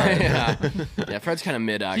 Yeah. Fred's kind of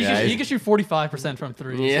mid, actually. He can shoot 45% from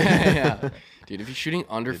 3. Yeah. Dude, if he's shooting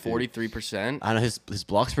under 43%. I don't know, his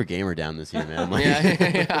blocks per game are down this year, man. Like,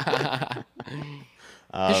 Yeah.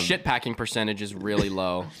 His shit packing percentage is really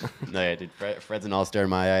low. No, yeah, dude. Fred's an all-star in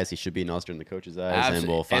my eyes. He should be an all-star in the coach's eyes, and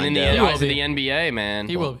we'll and in find the out. eyes of the NBA, man.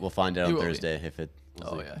 He will. We'll find out He on will be. Thursday if it.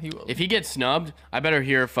 Oh yeah, he will. If he gets snubbed, I better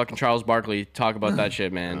hear fucking Charles Barkley talk about that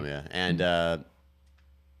shit, man. Oh yeah, and I've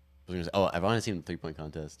only seen the 3-point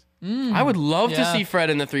contest. I would love to Yeah. see Fred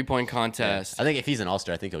in the 3-point contest. I think if he's an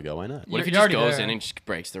all-star, I think he'll go. Why not? What if If he you're just already goes there. in and just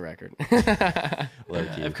breaks the record?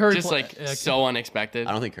 Low-key. If Curry just play- like yeah, so unexpected.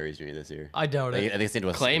 I don't think Curry's doing it this year. I doubt I it. think it's into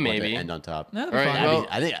a Clay, want to maybe. end on top. That'd be All right, fine. well-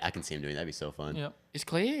 I think I can see him doing that. That'd be so fun. Yep. Is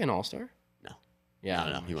Clay an all-star? No,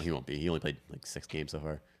 Yeah. no, he won't be. He only played like 6 games so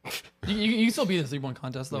far. You can still be in the 3-1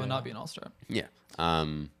 contest though, and not be an All-Star. Yeah.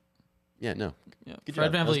 Yeah. No. Yeah. Good Fred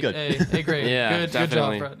job. That was VanVleet, good. A grade. Yeah, good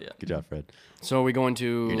definitely. job, Fred. Yeah. Good job, Fred. So are we going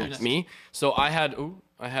to next. me? So I had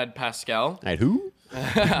Pascal. All right, who?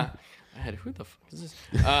 I had who the fuck is this?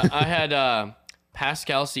 I had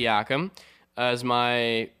Pascal Siakam as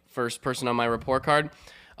my first person on my report card.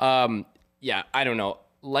 Yeah, I don't know.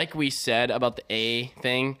 Like we said about the A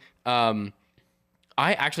thing, I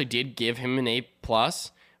actually did give him an A+,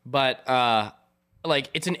 but like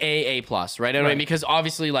it's an A+, right? I mean, because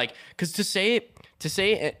obviously, like, because to say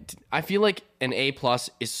it, I feel like an A+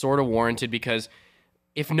 is sort of warranted because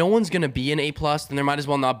if no one's gonna be an A+, then there might as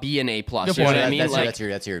well not be an A+. You know what I mean? That's Like,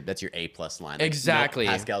 your A+ line. Like, Exactly.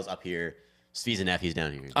 Pascal's up here. Svi's an F. He's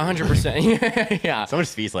down here. 100%. Yeah. So much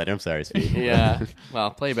Svi slander. I'm sorry, Svi. Yeah.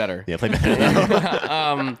 Well, play better. Yeah, play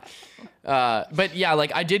better. But yeah,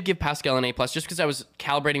 like I did give Pascal an A plus just because I was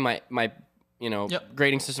calibrating my Yep.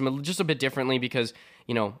 grading system just a bit differently because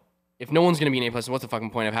if no one's gonna be an A plus, what's the fucking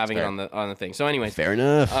point of having it fair. on the thing? So anyways, Fair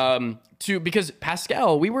enough. because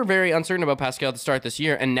Pascal, we were very uncertain about Pascal at the start this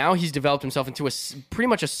year, and now he's developed himself into pretty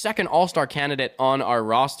much a second All-Star candidate on our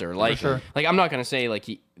roster. Like, sure. like I'm not gonna say like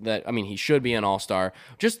he should be an All-Star,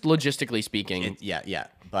 just logistically speaking. Yeah.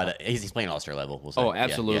 But he's playing All-Star level. We'll say. Oh, Yeah,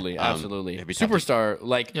 absolutely, yeah. absolutely, it'd be tough to- superstar.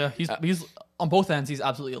 Like, Yeah, he's on both ends. He's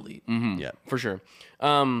absolutely elite. Yeah. for sure.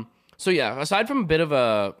 So yeah, aside from a bit of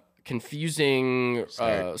a confusing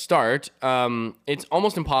start, it's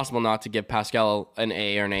almost impossible not to give Pascal an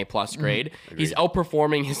A or an A plus grade. He's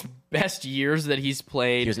outperforming his best years that he's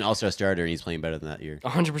played. He was an All-Star starter, and he's playing better than that year.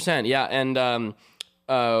 100%, yeah, and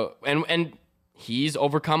he's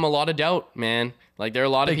overcome a lot of doubt, man. Like there are a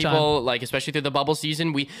lot of Big people, like especially through the bubble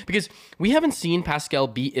season, because we haven't seen Pascal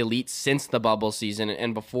be elite since the bubble season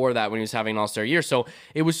and before that when he was having an All-Star year. So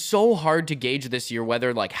it was so hard to gauge this year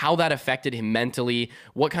whether like how that affected him mentally,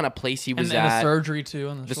 what kind of place he was And the at. surgery too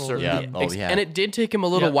on the shoulder. Yeah. Oh, yeah. And it did take him a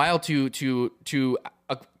little Yeah. while to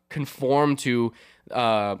conform to.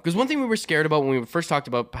 Because one thing we were scared about when we first talked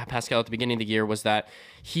about Pascal at the beginning of the year was that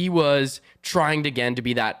he was trying again to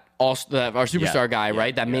be that our superstar guy,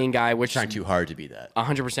 right? That main guy, which Trying too hard to be that.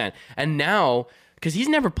 100%. And now, because he's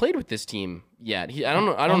never played with this team yet, I don't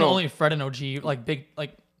know, Only Fred and OG,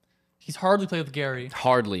 he's hardly played with Gary.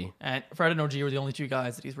 hardly. And Fred and OG were the only two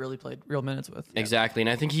guys that he's really played real minutes with. Exactly. And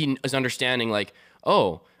I think he is understanding like,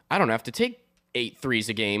 oh, I don't have to take 8 threes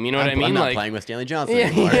a game. You know what I mean? I'm not Like, playing with Stanley Johnson yeah,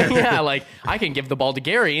 anymore. yeah, like I can give the ball to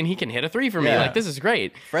Gary and he can hit a 3 for me. Yeah. Like this is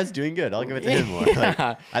great. Fred's doing good. I'll give it to him more. Like,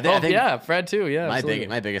 I think yeah, Fred too. Yeah, absolutely.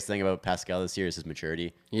 my biggest thing about Pascal this year is his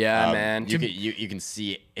maturity. Yeah, man. You can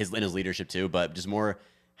see his leadership too, but just more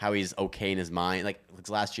how he's okay in his mind. Like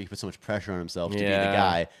last year, he put so much pressure on himself to be the Yeah.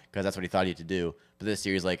 guy because that's what he thought he had to do. But this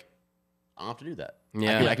year, he's like, I don't have to do that.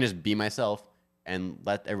 Yeah. I can just be myself and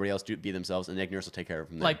let everybody else be themselves, and Nick Nurse will take care of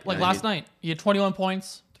him. Like last night, he had 21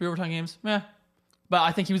 points, 3 overtime games. Meh. But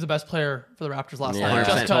I think he was the best player for the Raptors last Yeah, night. 100%.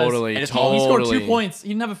 Just 'cause totally. And it's He scored 2 totally. points. He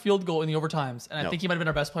didn't have a field goal in the overtimes, and I No. think he might have been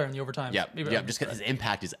our best player in the overtimes. Yeah, Maybe- just because his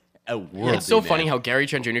impact is worldly. It's so man. funny how Gary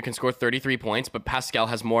Trent Jr. can score 33 points, but Pascal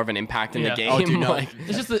has more of an impact in Yeah. the game. Oh, dude, no. Like,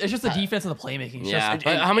 It's just the defense and the playmaking. It's yeah. just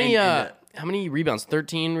But how many and- how many rebounds?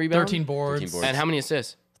 13 rebounds. 13 boards, 13 boards. And how many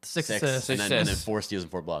assists? 6 six, assists. and then assists. 4 steals and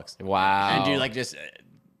 4 blocks. Wow. And dude, like just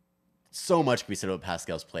so much can be said about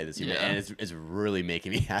Pascal's play this year, Yeah. and it's really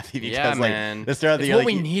making me happy because yeah, like man. the start of the it's year, what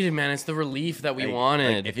like, we needed, man. It's the relief that we like,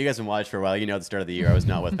 wanted. if you guys have watched for a while, you know at the start of the year I was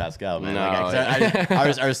not with Pascal, man. No,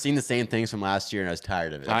 I was seeing the same things from last year, and I was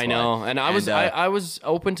tired of it. That's I know, why. and I was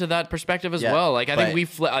open to that perspective as Yeah, well. Like I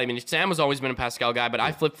think but- I mean, Sam has always been a Pascal guy, but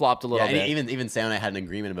I flip flopped a little yeah, bit. and even Sam and I had an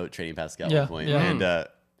agreement about trading Pascal at Yeah, one point, yeah.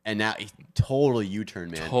 and now he's totally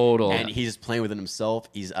U-turn, man. Total. And he's just playing within himself.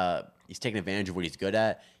 He's taking advantage of what he's good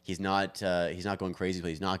at. He's not going crazy, but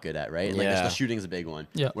he's not good at, right? Like Yeah. the shooting is a big one.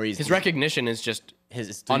 Yeah. Where His recognition is just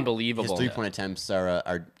his unbelievable. His 3-point attempts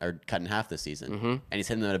are cut in half this season, and he's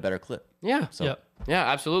hitting them at a better clip. yeah, So Yep.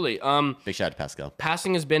 yeah, absolutely. big shout out to Pascal.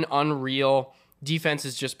 Passing has been unreal. Defense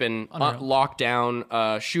has just been Unreal. locked down.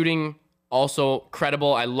 Shooting also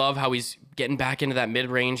credible. I love how he's getting back into that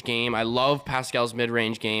mid-range game. I love Pascal's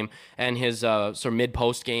mid-range game and his sort of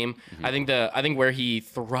mid-post game. I think where he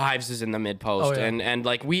thrives is in the mid-post. Oh, yeah. And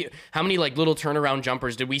like how many like little turnaround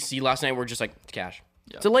jumpers did we see last night? We're just like it's cash.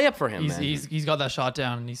 It's a layup for him, man. He's got that shot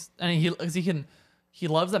down, and he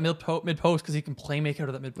loves that mid post because he can play make out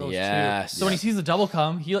of that mid post Yes. too. So when he sees the double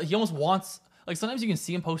come, he almost wants, like, sometimes you can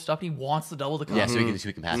see him post up and he wants the double to come. Yeah, so he can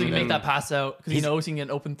pass So he it. can make that pass out because he He's- knows he can get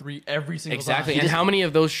an open 3 every single Exactly. time. And how many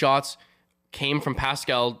of those shots came from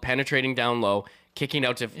Pascal penetrating down low, kicking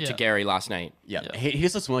out to Yeah. Gary last night? Yeah, Yeah. he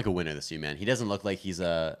just looks more like a winner this year, man. He doesn't look like he's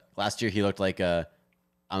a. Last year he looked like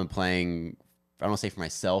I'm playing. I don't want to say for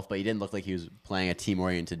myself, but he didn't look like he was playing a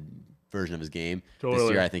team-oriented version of his game. This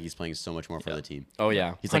Totally. year, I think he's playing so much more for the team. Oh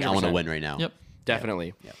yeah. He's like, I want to 100%. win right now. Yep.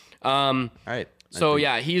 Definitely. All right. So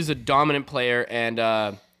yeah, he's a dominant player, and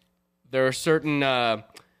there are certain,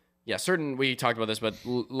 certain. We talked about this, but a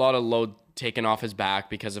lot of load taken off his back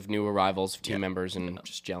because of new arrivals, team members, and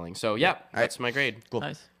just gelling. So yeah, that's my grade. Cool.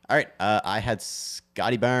 Nice. All right. I had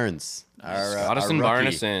Scotty Barnes. Scottiston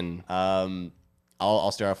Barneson.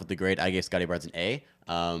 I'll start off with the grade. I gave Scotty Barnes an A.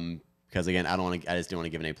 Because again, I just didn't want to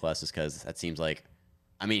give an A plus just because that seems like,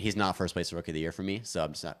 I mean, he's not first place rookie of the year for me, so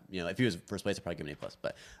I'm just not, if he was first place, I'd probably give him an A plus.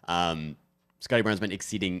 But Scotty Barnes been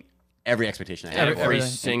exceeding every expectation I had. Every- Every everything.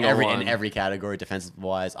 single one. In every category, defensive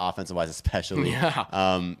wise, offensive wise, especially.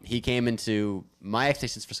 Yeah. He came into my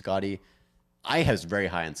expectations for Scotty. I was very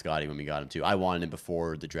high on Scotty when we got him too. I wanted him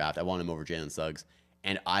before the draft. I wanted him over Jalen Suggs,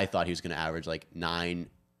 and I thought he was going to average like 9,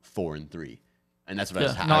 4, and 3. And that's what I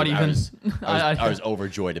was. Yeah, not even. I was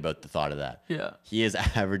overjoyed about the thought of that. Yeah. He is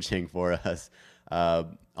averaging for us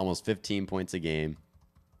almost 15 points a game,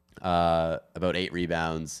 about 8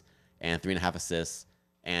 rebounds, and 3.5 assists.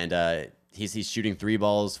 And he's shooting 3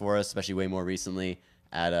 balls for us, especially way more recently.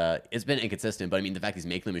 It's been inconsistent, but I mean the fact he's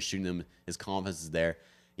making them and shooting them, his confidence is there.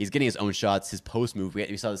 He's getting his own shots, his post move.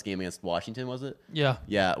 We saw this game against Washington, was it? Yeah.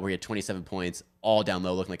 Yeah, where he had 27 points, all down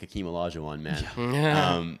low, looking like Hakeem Olajuwon, man.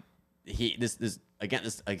 Yeah.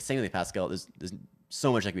 Like saying to Pascal, there's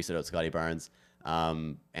so much like we said about Scotty Barnes,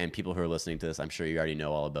 and people who are listening to this, I'm sure you already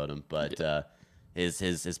know all about him, but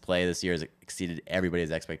his play this year has exceeded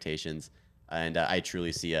everybody's expectations, and I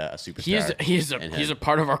truly see a superstar. He's a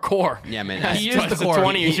part of our core. Yeah, man. He is the As a core.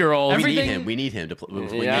 20-year-old. Everything- We need him to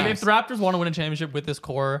play. Yeah. If the Raptors want to win a championship with this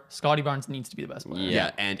core, Scotty Barnes needs to be the best player.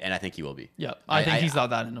 Yeah, and I think he will be. Yeah. I think he's got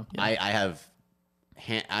that in him. Yeah.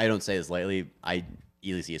 I don't say this lightly. I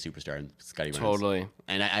easily see a superstar in Scotty Barnes. Totally.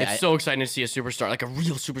 And It's so exciting to see a superstar, like a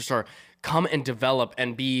real superstar, come and develop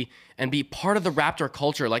and be part of the Raptor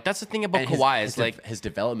culture. Like that's the thing about Kawhi is like his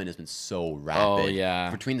development has been so rapid. yeah.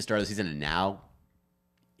 Between the start of the season and now,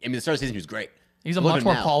 I mean, the start of the season he was great. He's a Look much at him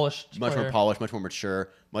more now. polished much player. more polished, much more mature,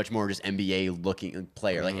 much more just NBA looking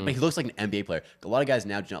player. Like, but he looks like an NBA player. A lot of guys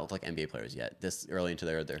now do not look like NBA players yet. This early into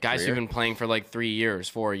their guys career. who've been playing for like 3 years,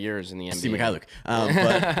 4 years in the NBA. Steve Mikhailuk.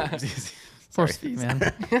 But Poor Steve, man.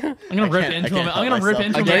 I'm gonna rip into him. I'm gonna rip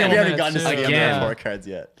into him. Again, in we a haven't minute, gotten to too. see him Again. on the report cards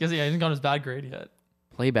yet. Because he hasn't gotten his bad grade yet.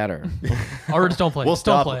 Play better. Or just don't play. We'll Just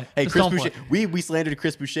don't stop. play. Hey, Just Chris don't Boucher. play. We slandered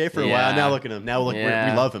Chris Boucher for a Yeah. while. Now look at him. Now look,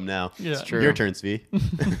 Yeah. we love him now. Yeah. It's true. Your turn, Svi.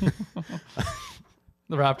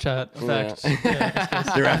 The rap chat effect. Yeah.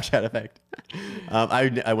 The rap chat effect.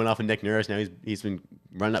 I went off of Nick Nurse. Now he's been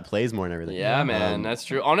running up plays more and everything. Yeah, man, that's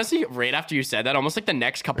true. Honestly, right after you said that, almost like the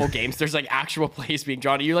next couple games, there's like actual plays being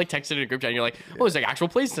drawn. You like texted in a group chat, and you're like, "Oh, there's like actual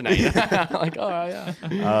plays tonight." Like, oh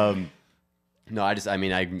yeah. No,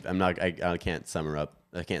 I can't sum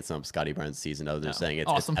up Scotty Barnes' season other than saying it's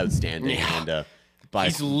Awesome. outstanding and by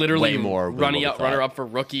He's literally way more runner up for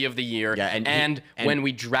rookie of the year. Yeah, and when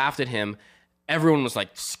we drafted him, everyone was like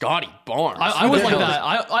Scotty Barnes. I was like that.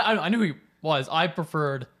 I knew who he was. I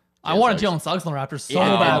preferred. I wanted Suggs. Jalen Suggs on the Raptors so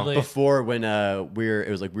And badly. before when it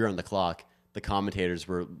was like we were on the clock, the commentators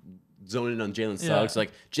were zoning in on Jalen Suggs.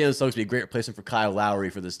 Like Jalen Suggs would be a great replacement for Kyle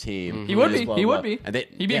Lowry for this team. He would Blah, be. blah, He blah. would be. And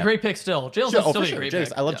He'd be a great pick still. Jalen Suggs Oh, still for be a sure. great Jalen-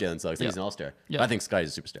 pick. I love Yeah. Jalen Suggs. I think he's an all-star. Yeah. But I think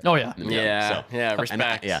Scotty's a superstar. Oh, yeah. Yeah,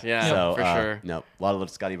 respect. Yeah, for sure. No, a lot of love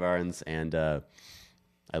to Scotty Barnes, and I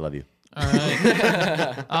love you. All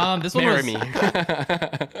right. This one Marry was. me.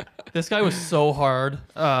 This guy was so hard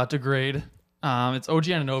to grade. It's OG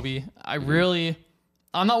Anunoby.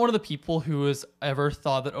 I'm not one of the people who has ever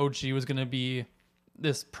thought that OG was going to be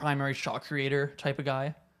this primary shot creator type of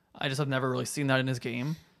guy. I just have never really seen that in his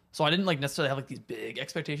game. So I didn't like necessarily have like these big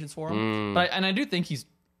expectations for him. But I do think he's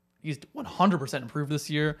 100% improved this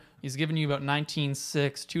year. He's given you about 19,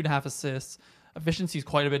 6, 2.5 assists. Efficiency's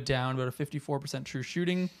quite a bit down, about a 54% true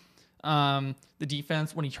shooting. The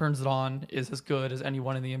defense, when he turns it on, is as good as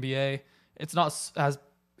anyone in the NBA. It's not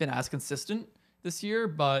been as consistent this year,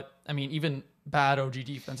 but I mean, even bad OG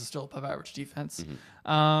defense is still above average defense.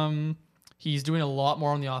 He's doing a lot more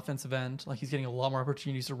on the offensive end. Like he's getting a lot more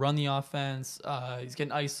opportunities to run the offense. He's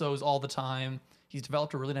getting ISOs all the time. He's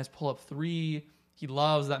developed a really nice pull-up three. He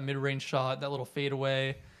loves that mid-range shot, that little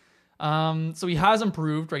fadeaway. So he has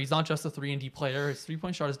improved, right? He's not just a 3-and-D player. His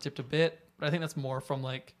three-point shot has dipped a bit, but I think that's more from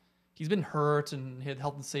like he's been hurt and hit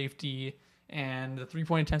health and safety, and the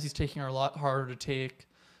three-point attempts he's taking are a lot harder to take.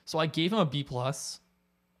 So I gave him a B+. Because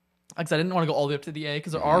I didn't want to go all the way up to the A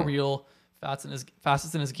because there are real facets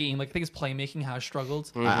in his game. Like I think his playmaking has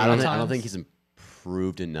struggled. I don't think he's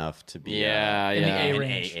improved enough to be in the A in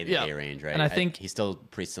range. in Yeah. A range, right? And I think he's still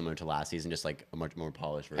pretty similar to last season, just like a much more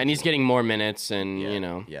polished version. And he's getting more minutes, and yeah, you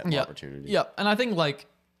know, more opportunity. Yeah, and I think like,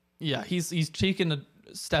 yeah, he's taken a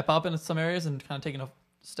step up in some areas and kind of taken a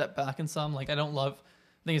step back in some. Like I think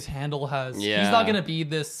his handle has. Yeah. He's not gonna be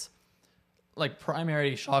this like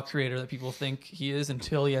primary shot creator that people think he is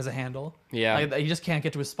until he has a handle. Yeah. like, he just can't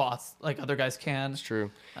get to his spots like other guys can. It's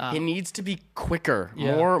true. He needs to be quicker,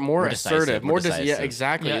 Yeah. more decisive, assertive, more yeah, decisive.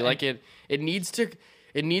 exactly. Yeah, Like it needs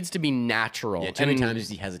to be natural. Yeah, too many times you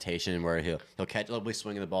see hesitation where he'll catch, he'll be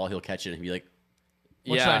swinging the ball, he'll catch it and be like,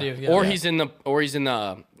 What should I do? Yeah. Or Yeah. he's in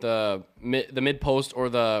the mid post or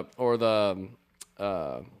the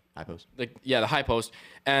High post. the high post,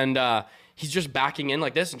 and he's just backing in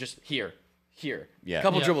like this and just here. Yeah. A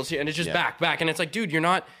couple Yeah. dribbles here, and it's just back, and it's like, dude, you're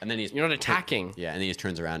not attacking. Yeah, and then he just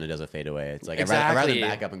turns around and does a fadeaway. It's like I'd Exactly. rather than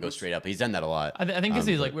back up and go straight up. He's done that a lot. I think this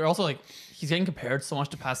is like we're also like he's getting compared so much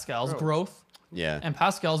to Pascal's growth, Yeah, and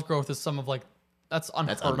Pascal's growth is some of like that's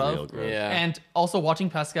unheard unreal of. growth. Yeah. And also watching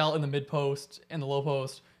Pascal in the mid post and the low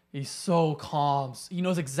post, he's so calm. He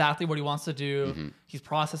knows exactly what he wants to do. Mm-hmm. He's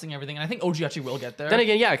processing everything, and I think OG actually will get there. Then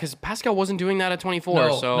again, yeah, because Pascal wasn't doing that at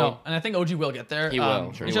 24. No, and I think OG will get there. He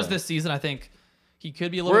will, sure It's he just will. this season, I think he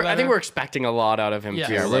could be a little bit better. I think we're expecting a lot out of him Yeah.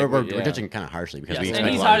 too. Yeah, Yeah, Like, we're judging kind of harshly because we Yes, expect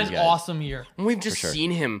and he's a lot had of an these guys. awesome year. And we've just sure.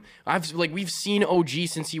 seen him. We've seen OG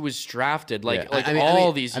since he was drafted. Like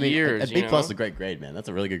Yeah. these years. A B plus is a great grade, man. That's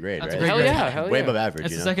a really good grade, That's a right? great grade. Hell Way yeah. above average.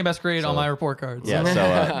 It's you the know? second best grade on my report cards. Yeah,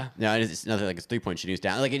 so no, it's nothing like it's 3-point shooting is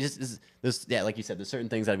down. Like it just is this. Yeah, like you said, there's certain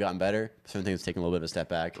things that have gotten better, certain things taking a little bit of a step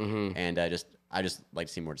back, and I just like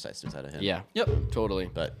to see more decisiveness out of him. Yeah. Yep. Totally.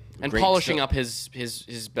 but And great polishing still- up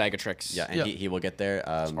his bag of tricks. Yeah, and Yep. he will get there.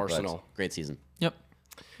 But arsenal. great season. Yep.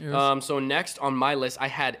 Yours. So next on my list, I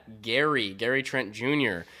had Gary Trent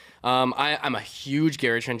Jr. I'm a huge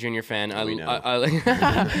Gary Trent Jr. fan. We know.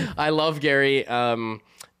 I love Gary, and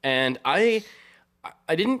I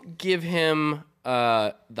didn't give him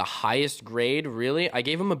the highest grade. Really, I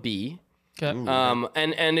gave him a B. Okay.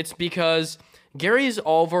 And it's because Gary's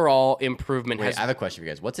overall improvement Wait, has I have a question for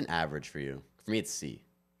you guys. What's an average for you? For me, it's C.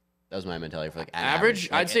 That was my mentality for like an average.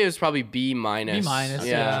 Like, I'd say it was probably B minus. B minus.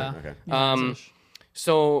 Yeah. Yeah. Okay.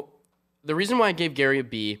 So the reason why I gave Gary a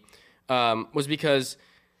B was because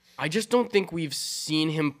I just don't think we've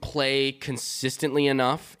seen him play consistently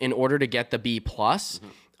enough in order to get the B plus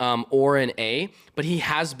or an A. But he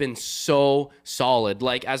has been so solid,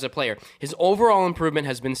 like as a player. His overall improvement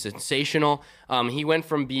has been sensational. He went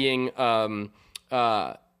from being,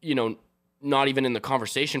 not even in the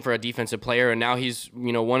conversation for a defensive player, and now he's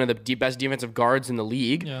one of the best defensive guards in the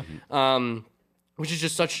league. Yeah. Which is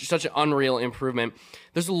just such an unreal improvement.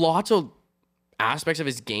 There's lots of aspects of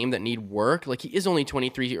his game that need work. Like he is only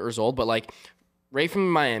 23 years old, but like right from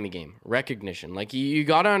the Miami game, recognition. Like you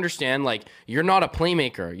got to understand, like you're not a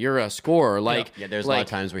playmaker, you're a scorer. Like Yeah, there's a lot of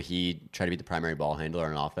times where he tried to be the primary ball handler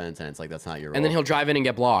on offense, and it's like that's not your role. and then he'll drive in and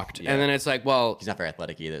get blocked, Yeah. and then it's like, well, He's not very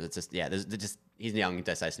athletic either. It's just he's young and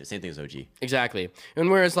decisive. Same thing as OG. exactly.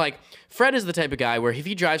 And whereas like Fred is the type of guy where if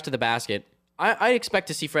he drives to the basket, I expect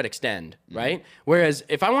to see Fred extend, right? Whereas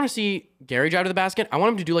if I want to see Gary drive to the basket, I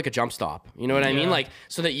want him to do like a jump stop. You know what I mean? Like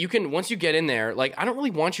so that you can, once you get in there, like I don't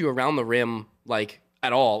really want you around the rim like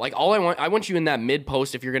at all. Like I want you in that mid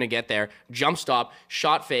post if you're gonna get there, jump stop,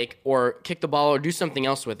 shot fake, or kick the ball or do something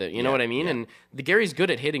else with it. You know what I mean? And the Gary's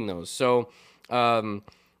good at hitting those. So,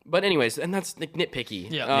 but anyways, and that's like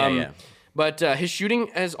nitpicky. Yeah. Yeah. But his shooting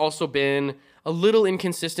has also been a little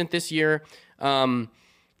inconsistent this year.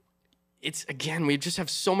 It's again, we just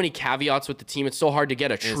have so many caveats with the team. It's so hard to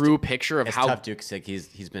get a true picture of It's how tough too because like,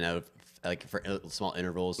 he's been out of like for small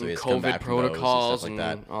intervals, so he's come COVID back from those and protocols stuff and,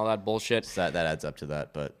 like that. all that bullshit. So that adds up to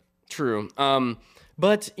that, but True.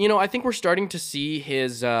 But I think we're starting to see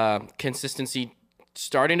his consistency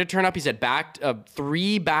starting to turn up. He's had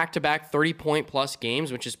 3 back-to-back 30-point plus games,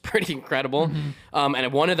 which is pretty incredible.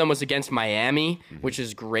 And one of them was against Miami, which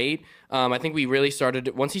is great. I think we really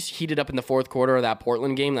started once he heated up in the fourth quarter of that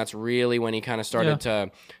Portland game. That's really when he kind of started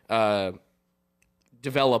to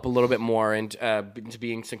develop a little bit more and to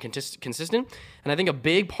being some consistent. And I think a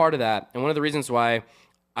big part of that, and one of the reasons why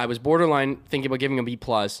I was borderline thinking about giving him a B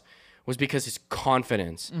plus, was because his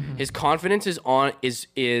confidence. His confidence is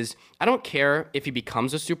I don't care if he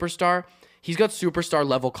becomes a superstar. He's got superstar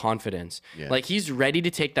level confidence. Yeah. Like he's ready to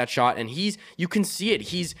take that shot, and you can see it.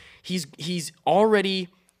 He's already,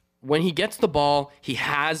 when he gets the ball, he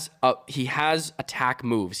has attack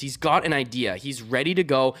moves. He's got an idea. He's ready to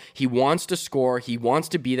go. He wants to score. He wants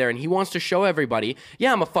to be there, and he wants to show everybody,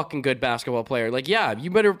 yeah, I'm a fucking good basketball player. Like, yeah,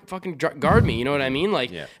 you better fucking guard me. You know what I mean?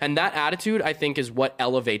 Like, and that attitude, I think, is what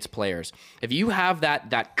elevates players. If you have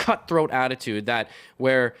that cutthroat attitude, that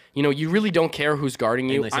where you really don't care who's guarding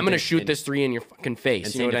you, like I'm gonna shoot and- this 3 in your fucking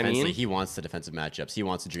face. You know what I mean? He wants the defensive matchups. He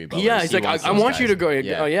wants the Jimmy Butler. Yeah, he's like, I want you to go.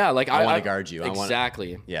 Oh yeah, like I want to guard you.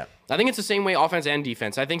 Exactly. Yeah. I think it's the same way offense and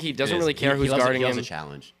defense. I think he doesn't really care who's loves guarding he him. loves a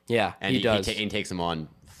challenge. Yeah, And he does. He takes him on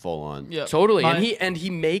full on. Yeah. Totally. My- And he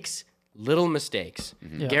makes little mistakes.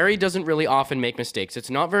 Yeah. Gary doesn't really often make mistakes. It's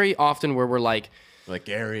not very often where we're like, Like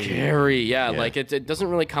Gary. yeah. Like it doesn't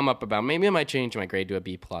really come up about. Maybe I might change my grade to a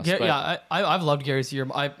B plus. Yeah, but yeah. I've loved Gary's year.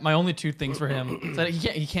 My only 2 things for him is that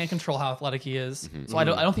he can't control how athletic he is. So I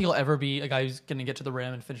don't think he'll ever be a guy who's going to get to the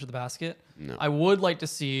rim and finish at the basket. No. I would like to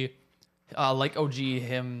see like OG,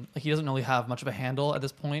 like he doesn't really have much of a handle at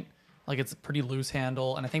this point. Like it's a pretty loose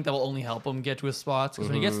handle, and I think that will only help him get to his spots because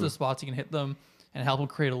when he gets to the spots, he can hit them and help him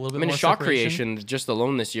create a little bit more. I mean, his shot separation. creation just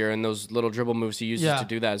alone this year and those little dribble moves he uses to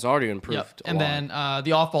do that has already improved. Yep. And then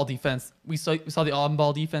the off-ball defense, we saw the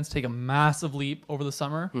on-ball defense take a massive leap over the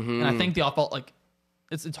summer, and I think the off-ball, like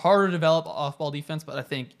it's harder to develop off-ball defense, but I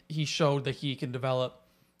think he showed that he can develop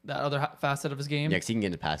that other facet of his game. Yeah, because he can get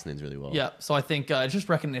into passing lanes really well. Yeah, so I think it's just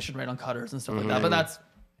recognition right on cutters and stuff like that, but that's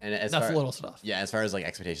little stuff. Yeah, as far as like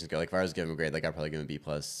expectations go, like if I was giving him a grade, like I'm probably giving B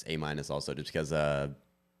plus, A minus also, just because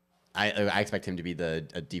I expect him to be a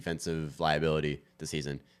defensive liability this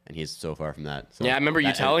season, and he's so far from that. So I remember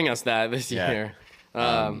you telling us that this year.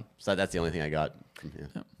 So that's the only thing I got from him.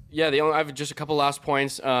 Yeah, I have just a couple last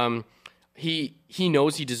points. He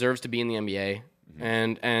knows he deserves to be in the NBA,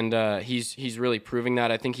 and he's really proving that.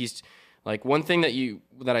 I think he's like one thing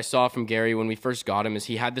that I saw from Gary when we first got him is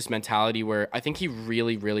he had this mentality where I think he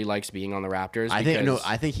really really likes being on the Raptors.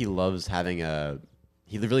 I think he loves having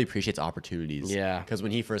he really appreciates opportunities. Yeah. Because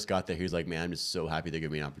when he first got there, he was like, man, I'm just so happy they're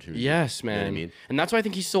giving me an opportunity. Yes, man. You know what I mean? And that's why I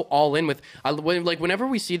think he's so all in with, whenever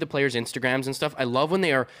we see the players' Instagrams and stuff, I love when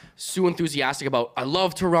they are so enthusiastic about, I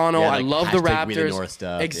love Toronto, Yeah, I like love the hashtag We the Raptors. North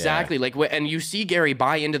stuff, Exactly. yeah. And you see Gary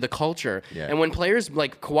buy into the culture. Yeah. And when players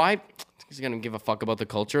like Kawhi, he's gonna give a fuck about the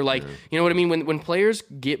culture. Like, you know what I mean? When players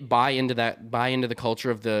buy into the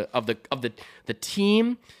culture of the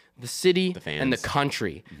team, the city, The fans. and the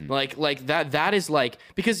country, like that is like,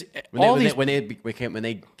 because When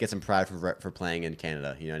they get some pride for playing in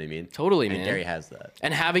Canada, you know what I mean? Totally, and man. Gary has that.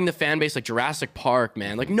 And having the fan base like Jurassic Park,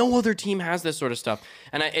 man, like no other team has this sort of stuff.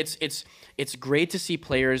 And it's great to see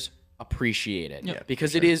players appreciate it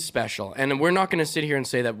because it is special. And we're not going to sit here and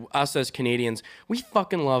say that us as Canadians, we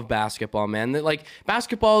fucking love basketball, man. That like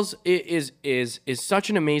basketball's is such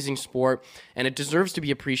an amazing sport, and it deserves to be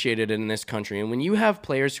appreciated in this country. And when you have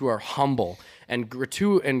players who are humble and gracious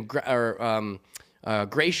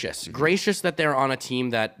that they're on a team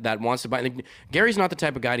that wants to buy. Like, Gary's not the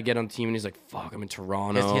type of guy to get on the team and he's like, "Fuck, I'm in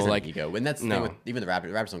Toronto." He has like an ego, and that's the thing with even the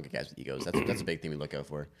Raptors. The Raptors don't get guys with egos. That's a big thing we look out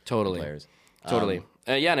for. Totally. Players. Totally.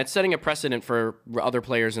 And it's setting a precedent for other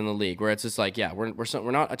players in the league where it's just like,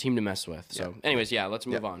 we're not a team to mess with. So, anyways, let's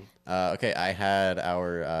move on. Okay, I had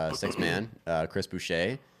our sixth man, Chris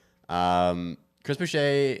Boucher. Chris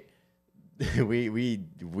Boucher,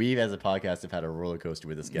 we as a podcast have had a roller coaster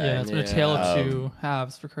with this guy. Yeah, it's been a tale of two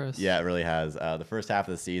halves for Chris. Yeah, it really has. The first half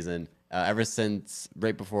of the season, ever since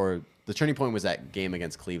right before the turning point was that game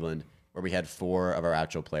against Cleveland where we had 4 of our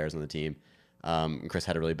actual players on the team. And Chris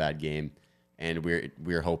had a really bad game. And we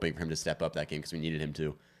were hoping for him to step up that game because we needed him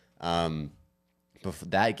to.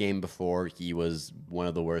 That game before, he was one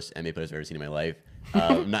of the worst NBA players I've ever seen in my life.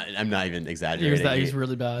 I'm not even exaggerating. He was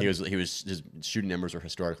really bad. He was his shooting numbers were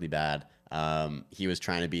historically bad. He was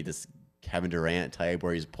trying to be this Kevin Durant type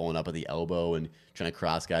where he's pulling up at the elbow and trying to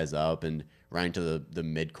cross guys up and running to the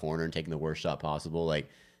mid corner and taking the worst shot possible. Like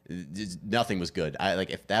nothing was good.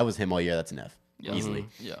 If that was him all year, that's an F easily.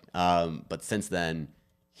 Yeah. But since then,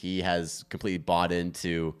 he has completely bought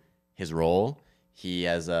into his role.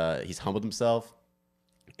 He's humbled himself,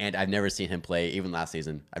 and I've never seen him play. Even last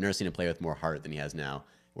season, I've never seen him play with more heart than he has now.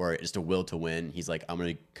 Where just a will to win. He's like, I'm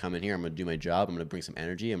gonna come in here. I'm gonna do my job. I'm gonna bring some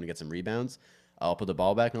energy. I'm gonna get some rebounds. I'll put the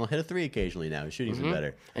ball back, and I'll hit a 3 occasionally now. He's shooting some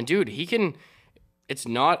better. And dude, he can. It's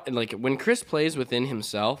not like when Chris plays within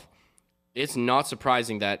himself. It's not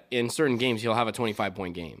surprising that in certain games he'll have a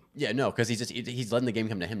 25-point game. Yeah, no, because he's letting the game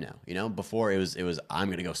come to him now. You know, before it was I'm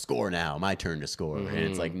gonna go score now, my turn to score, and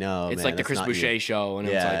it's like no, it's man, like the that's Chris not Boucher you. show, and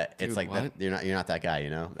Yeah, it's like what? You're not that guy, you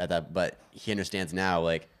know. But he understands now.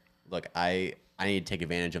 Like, look, I need to take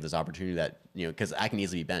advantage of this opportunity that because I can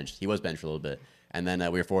easily be benched. He was benched for a little bit, and then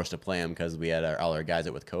we were forced to play him because we had all our guys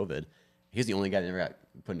out with COVID. He's the only guy that never got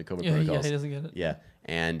put into COVID protocols. Yeah, he doesn't get it. Yeah,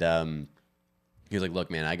 and he was like,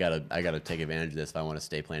 "Look, man, I gotta take advantage of this if I want to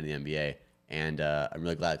stay playing in the NBA." And I'm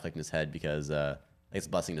really glad it clicked in his head because I think it's a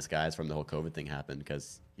blessing in disguise from the whole COVID thing happened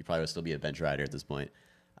because he probably would still be a bench rider at this point.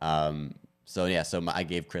 I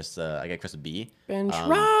gave Chris a B. Bench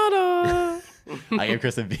rider. I gave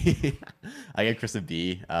Chris a B. I gave Chris a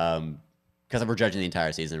B because we're judging the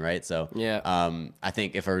entire season, right? So I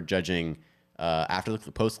think if we're judging after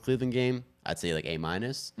the post Cleveland game, I'd say like A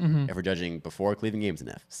minus. If we're judging before Cleveland game, it's an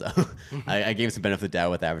F. So I gave him some benefit of the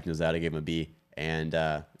doubt with average was out. I gave him a B. And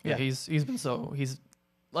he's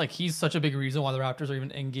such a big reason why the Raptors are even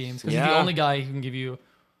in games because he's the only guy who can give you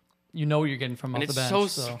what you're getting from off the bench.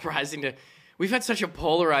 It's so surprising to. We've had such a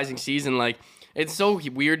polarizing season. Like it's so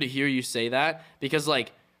weird to hear you say that because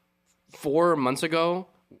like 4 months ago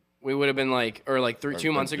we would have been like, or like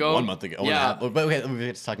 2 months ago, 1 month ago, yeah. but okay,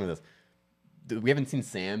 we're just talking about this. we haven't seen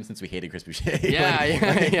Sam since we hated Chris Boucher. Yeah,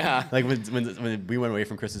 yeah. Like when we went away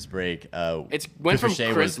from Chris's break, It's went from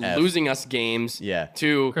Boucher Chris was F. losing us games Yeah.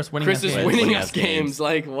 to Chris winning Chris us is games. winning Winning us us games. games.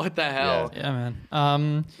 Like, what the hell? Yeah,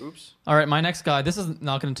 man. Oops. All right, my next guy. This is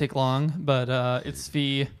not going to take long, but it's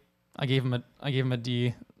Svi. I gave him a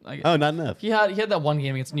D. Oh, not enough. He had that one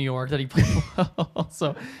game against New York that he played well.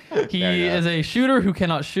 So he Fair enough. is a shooter who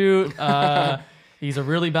cannot shoot. He's a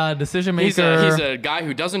really bad decision maker. He's a guy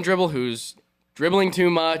who doesn't dribble, who's dribbling too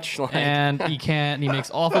much. Like, and he can't. He makes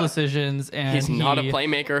awful decisions. And he's not a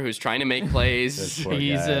playmaker who's trying to make plays. Poor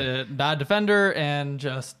He's guy. a bad defender and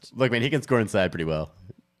just Look, man, he can score inside pretty well.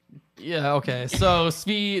 yeah. Okay, so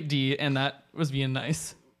Svi D, and that was being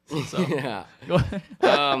nice. So Yeah. go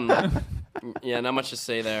ahead. Yeah, not much to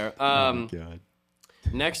say there. God.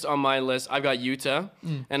 Next on my list, I've got Yuta.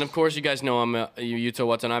 And of course, you guys know I'm a Yuta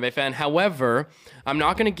Watanabe fan. However, I'm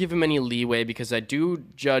not going to give him any leeway because I do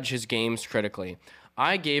judge his games critically.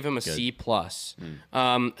 I gave him a C plus /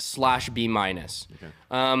 B minus.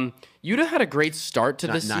 Yuta had a great start to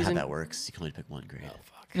this Not how season. that works. You can only pick one grade. Oh,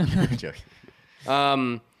 fuck.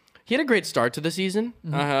 Joking. He had a great start to the season.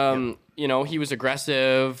 You know, he was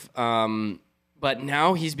aggressive, but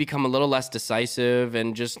now he's become a little less decisive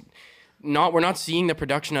and just we're not seeing the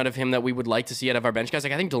production out of him that we would like to see out of our bench guys.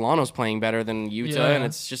 Like, I think Delano's playing better than Yuta, Yeah. and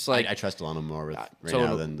it's just like I trust Delano more right totally.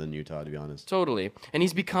 now than Utah, to be honest. totally. And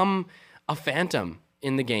he's become a phantom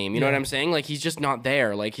in the game. You know what I'm saying? Like, he's just not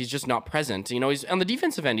there. Like, he's just not present. You know, he's on the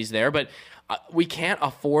defensive end, he's there, but we can't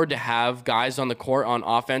afford to have guys on the court on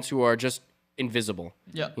offense who are just invisible.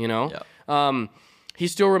 Yeah. You know? Yeah. He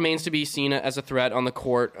still remains to be seen as a threat on the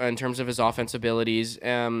court in terms of his offense abilities.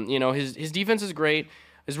 You know, his defense is great.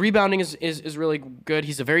 His rebounding is really good.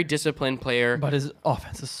 He's a very disciplined player. But his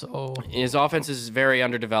offense is so. His offense is very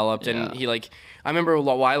underdeveloped, and Yeah. I remember a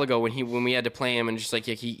while ago when we had to play him, and just like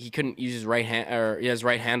he couldn't use his right hand or his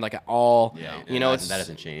right hand like at all. You know, that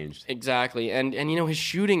hasn't changed. exactly, and you know his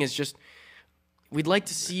shooting is just. We'd like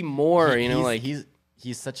to see more. You know, he's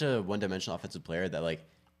such a one-dimensional offensive player that like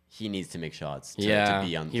he needs to make shots. To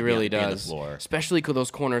be on, he to really be on the does. floor. Especially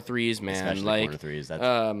those corner threes, man. Especially like corner threes.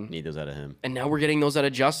 That's need those out of him, and now we're getting those out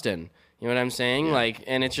of Justin. You know what I'm saying? Like,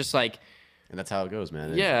 and it's just like, and that's how it goes,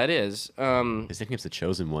 man. yeah, it is. His nickname's the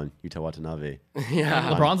chosen one, Yuta Watanabe. Yeah.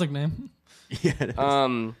 LeBron's nickname. Yeah. It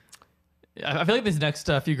is. Yeah, I feel like these next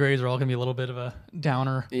few grades are all gonna be a little bit of a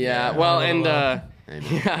downer. Yeah. Well, a and little,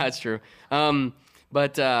 yeah, that's true.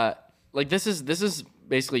 But like this is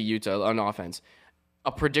basically Utah on offense,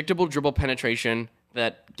 a predictable dribble penetration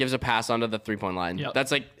that gives a pass onto the 3-point line. Yep.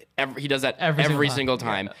 That's like he does that Every every single single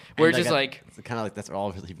time. time. Yeah. Where And it's just like, like, it's kind of like that's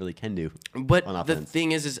all he really can do. but on the offense.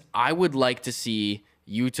 thing is I would like to see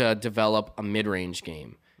Utah develop a mid-range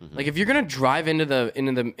game. Like if you're gonna drive into the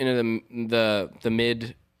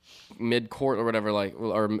mid court or whatever, like,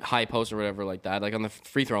 or high post or whatever like that, like on the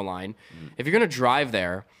free throw line, if you're gonna drive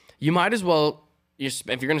there, you might as well. If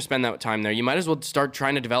you're going to spend that time there, you might as well start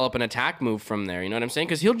trying to develop an attack move from there. You know what I'm saying?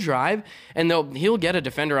 Because he'll drive and he'll get a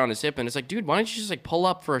defender on his hip, and it's like, dude, why don't you just like pull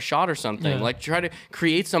up for a shot or something? Yeah. Like try to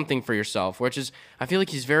create something for yourself. Which is, I feel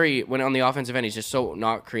like he's when on the offensive end, he's just so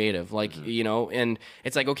not creative. Like you know, and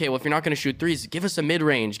it's like, okay, well, if you're not going to shoot threes, give us a mid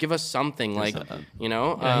range, give us something. Like you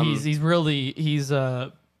know, Yeah, he's really he's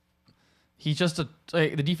just the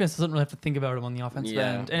defense doesn't really have to think about him on the offensive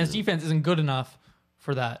Yeah. end, and his defense isn't good enough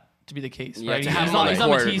for that to be the case. Yeah, Right? to He's have him not on he's the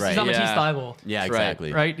not court, Matisse. He's not right, Matisse yeah. Thybulle. Yeah, Right.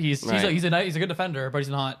 exactly. Right? He's Right. he's a good defender, but he's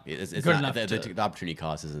not It's good not, enough. the opportunity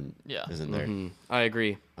cost isn't there. I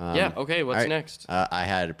agree. Yeah. Okay. What's All right. next? I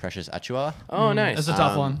had Precious Achua. Oh, nice. It's a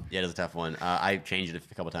tough one. Yeah, it is a tough one. I changed it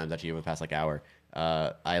a couple times actually over the past like hour.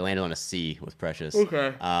 I landed on a C with Precious.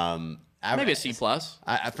 Okay. Maybe a C plus.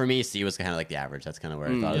 For me, C was kind of like the average. That's kind of where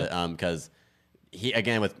I thought of it. Because he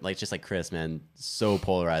again with like just like Chris, man, so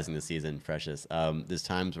polarizing this season. Precious. There's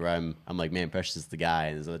times where I'm like, man, Precious is the guy,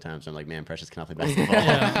 and there's other times where I'm like, man, Precious cannot play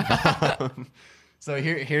basketball. So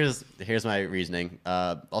here's my reasoning.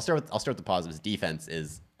 I'll start with the positives. Defense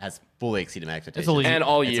has fully exceeded my expectations. elite. And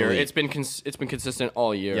all It's year, elite. it's been consistent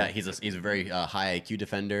all year. Yeah, he's a very high IQ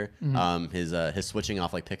defender. His switching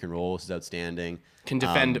off like pick and rolls is outstanding. Can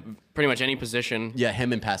defend pretty much any position. Yeah,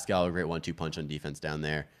 him and Pascal are a great 1-2 punch on defense down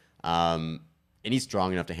there. And he's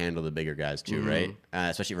strong enough to handle the bigger guys too, right?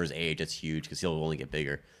 Especially for his age, that's huge because he'll only get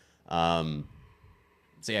bigger.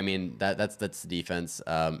 So yeah, I mean that's the defense.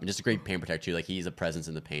 And just a great paint protector too. Like he's a presence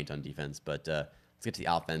in the paint on defense. But let's get to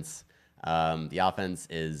the offense. The offense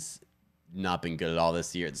is not been good at all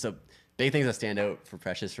this year. So big things that stand out for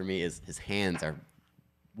Precious for me is his hands are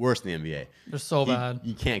worse in the NBA. They're so bad.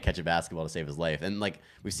 You can't catch a basketball to save his life. And like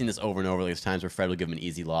we've seen this over and over. Like, there's times where Fred will give him an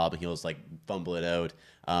easy lob and he'll just like fumble it out.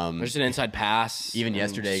 There's an inside pass. Even and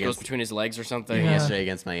yesterday just goes against- between his legs or something. Yeah. Yesterday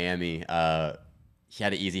against Miami, he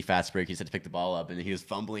had an easy fast break. He just had to pick the ball up and he was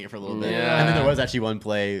fumbling it for a little bit. Yeah. And then there was actually one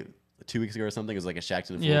play 2 weeks ago or something. It was like a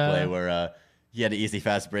Shaqtin' a Fool Yeah. play where he had an easy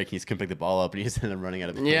fast break. He just couldn't pick the ball up and he just ended up running out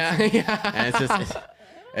of bounds. Yeah. And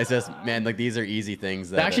it's just man, like these are easy things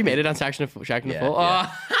that They actually made it on Shaq and Yeah, Full.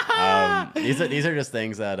 yeah. These are just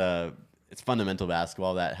things that it's fundamental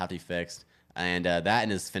basketball that have to be fixed, and that and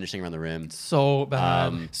his finishing around the rim. So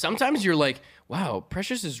bad. Sometimes you're like, wow,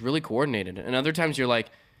 Precious is really coordinated. And other times you're like,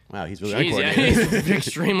 Wow, he's really geez, yeah, uncoordinated. he's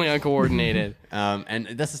extremely uncoordinated. And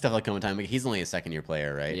that's the stuff like coming time. Like, he's only a second-year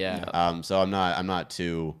player, right? Yeah. So I'm not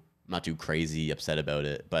too crazy upset about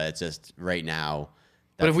it, but it's just right now.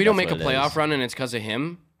 But if we don't that's make a what it playoff is. run and it's because of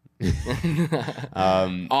him,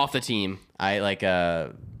 off the team. I like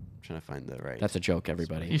trying to find the right. That's a joke,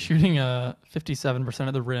 everybody. He's shooting 57%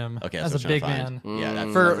 of the rim Okay, as that's a what I'm big trying to man. find. Yeah,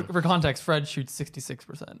 that's, For context, Fred shoots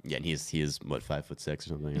 66%. yeah, and he is what 5'6" or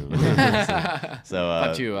something. I don't know. so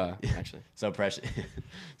Up to actually. So Precious,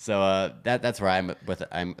 so that's where I'm with.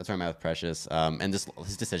 That's where I'm at with Precious. And just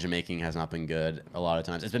his decision making has not been good a lot of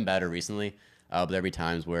times. It's been better recently, but there'll be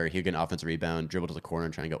times where he'll get an offensive rebound, dribble to the corner,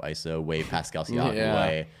 and try and go ISO, wave Pascal Siakam Yeah.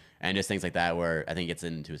 away, and just things like that where I think it gets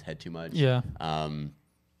into his head too much. Yeah.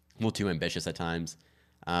 A little too ambitious at times.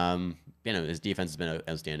 His defense has been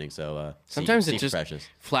outstanding. So Sometimes see it just Precious.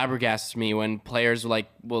 flabbergasts me when players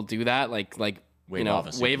will do that, like Wave off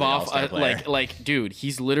a Super League All-Star player. like dude,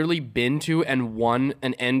 he's literally been to and won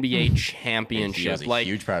an NBA championship. He was a like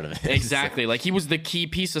huge part of it. Exactly. Like he was the key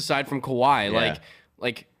piece aside from Kawhi. Yeah.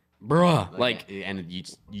 Like bruh. Like and you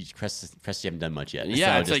Precious, you haven't done much yet.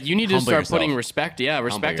 yeah, So it's just like you need to humble start yourself. putting respect. Yeah,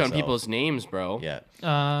 respect on yourself. people's names, bro. Yeah.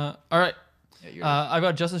 All right. I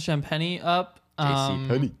got Justice Champagny up. JC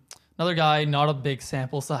Penny. Another guy, not a big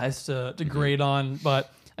sample size to grade on,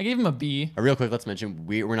 but I gave him a B. Real quick, let's mention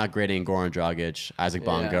we're not grading Goran Dragic, Isaac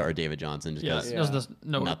Bonga, Yeah. or David Johnson. Just Yeah, because there's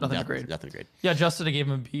nothing to grade. Nothing to grade. Yeah, Justin, I gave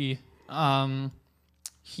him a B.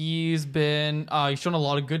 He's shown a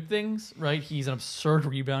lot of good things, right? He's an absurd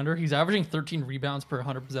rebounder. He's averaging 13 rebounds per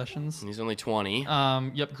 100 possessions. He's only 20.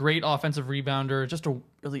 Yep, great offensive rebounder. Just a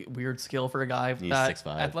really weird skill for a guy with He's that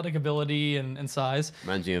 6'5". athletic ability and size.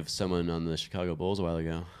 Reminds me of someone on the Chicago Bulls a while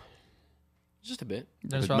ago. Just a bit.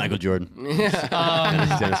 Dennis Michael Rodman. Jordan.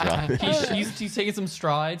 Dennis Rodman. He's taken some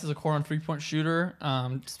strides as a core and 3-point shooter.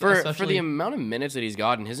 For especially- the amount of minutes that he's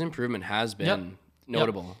gotten, his improvement has been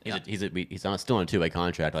notable. He's still on a 2-way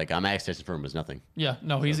contract. Like my expectation for him was nothing. Yeah,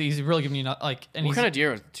 no, he's really giving you like. And What he's, kind of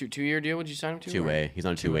deal? Two-year deal? Would you sign him to? 2-way. He's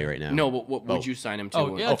on a 2-way right now. No, but what would you sign him to?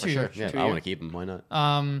 Oh, yeah, Oh, for 2 sure. years. Yeah, 2 I year. want to keep him. Why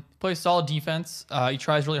not? Plays solid defense. He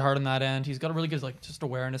tries really hard on that end. He's got a really good just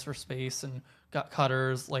awareness for space and got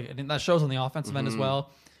cutters. And that shows on the offensive end as well.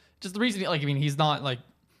 Just the reason, he's not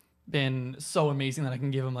been so amazing that I can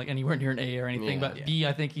give him anywhere near an A or anything. Yeah. But B,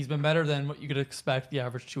 I think he's been better than what you could expect the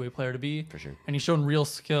average 2-way player to be. For sure. And he's shown real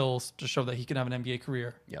skills to show that he can have an NBA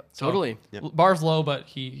career. Yep. So, Totally. Bar's low, but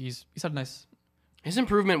he's had a nice. His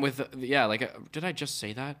improvement with did I just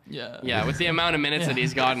say that? Yeah. With the amount of minutes that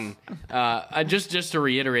he's gotten, just to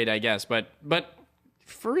reiterate, I guess, but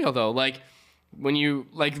for real though, when you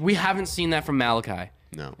we haven't seen that from Malachi.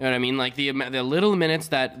 No. You know what I mean? The little minutes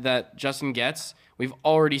that Justin gets, we've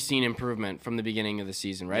already seen improvement from the beginning of the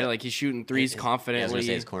season, right? Yeah. He's shooting threes Yeah, I was confidently. gonna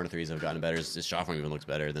say his corner threes have gotten better. His shot form even looks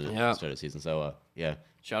better than it Yeah. started the season. So yeah,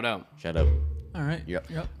 Shout out. shout out. All right. Yep.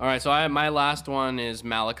 All right, so my last one is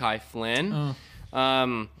Malachi Flynn.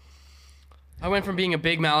 I went from being a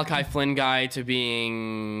big Malachi Flynn guy to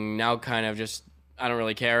being now kind of just I don't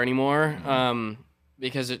really care anymore.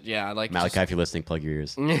 Because I like Malachi, if you're listening, plug your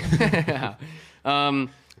ears. yeah.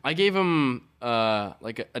 I gave him a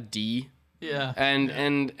D, Yeah.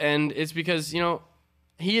 and it's because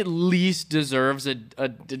he at least deserves a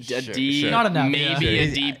D, sure. Not enough, maybe yeah.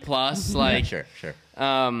 a D plus. Sure.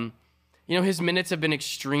 His minutes have been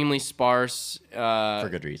extremely sparse. For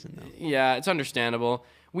good reason though. Yeah, it's understandable.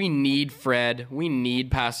 We need Fred. We need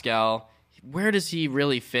Pascal. Where does he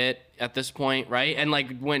really fit at this point, right? And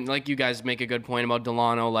when you guys make a good point about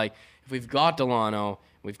Delano, if we've got Delano,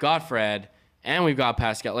 we've got Fred, and we've got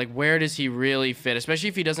Pascal, where does he really fit? Especially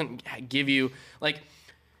if he doesn't give you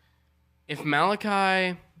if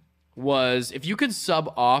Malachi was if you could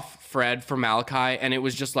sub off Fred for Malachi and it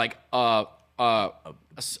was just a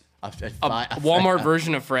Walmart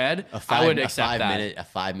version of Fred, I would accept that. A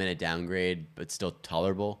 5-minute downgrade, but still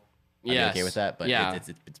tolerable. I'd be Yes. okay with that, but Yeah.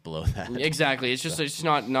 it's below that. Exactly. It's just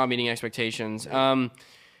not meeting expectations.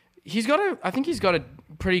 I think he's got a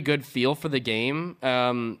pretty good feel for the game.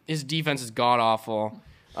 His defense is god awful.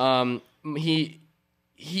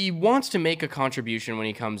 He wants to make a contribution when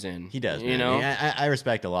he comes in. He does, you man. know. I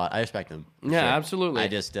respect a lot. I respect him. for Yeah, sure. absolutely. I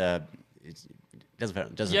just it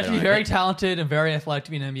doesn't You have to be very talented and very athletic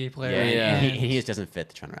to be an NBA player. Yeah. And he just doesn't fit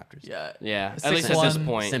the Toronto Raptors. Yeah. Yeah, at least at this 6'1",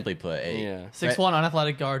 point. Simply put, Yeah. 6'1"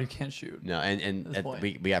 unathletic guard who can't shoot. No, and this point.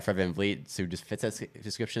 we got Fred VanVleet who just fits that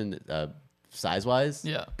description size wise.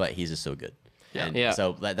 Yeah. But he's just so good. Yeah. And Yeah.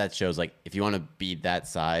 so that shows like if you want to be that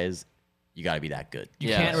size, you got to be that good. You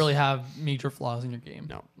Yeah. can't really have major flaws in your game.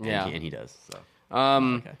 No. Yeah. And he does. So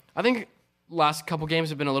Okay. I think last couple games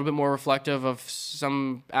have been a little bit more reflective of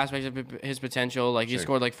some aspects of his potential. Like he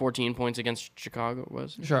scored like 14 points against Chicago.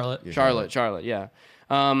 Was it? Charlotte. Charlotte. Yeah.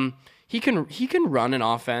 He can run an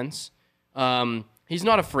offense. He's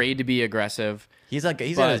not afraid to be aggressive. he's got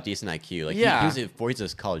a But- decent IQ. Like Yeah. he's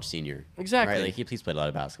a college senior. Exactly. Right? Like he's played a lot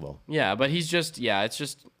of basketball. Yeah, but he's just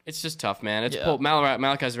it's just tough, man. It's Yeah.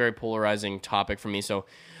 Malachi's a very polarizing topic for me, so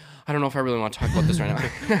I don't know if I really want to talk about this right now.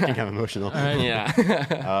 I think I'm emotional. All right. Yeah.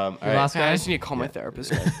 All right. Last I guy. just need to call my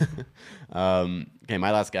therapist. Guys. Okay,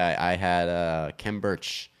 my last guy, I had Kem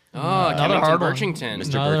Birch. Oh, Another Kevington hard one. Birchington.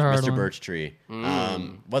 Another hard Mr. one. Birch Tree.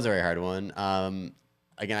 Was a very hard one.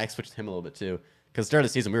 Again, I switched him a little bit too. Because start of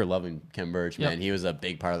the season, we were loving Kem Birch, Yep. man. He was a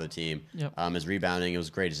big part of the team. Yep. His rebounding, it was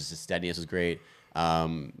great. His steadiness was great.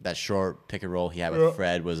 That short pick and roll he had with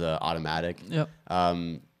Fred was automatic. Yep.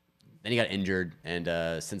 Then he got injured, and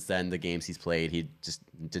since then, the games he's played, he just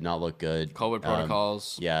did not look good. COVID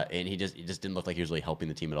protocols. Yeah, and he just didn't look like he was really helping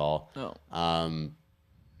the team at all. No.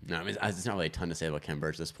 No, I mean, there's not really a ton to say about Kem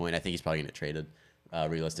Birch at this point. I think he's probably going to get traded,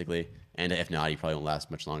 realistically. And if not, he probably won't last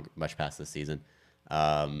much past this season.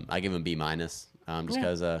 I give him B minus, just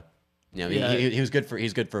because Yeah. he was good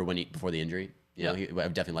for before the injury. Yeah. I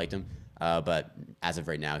definitely liked him. But as of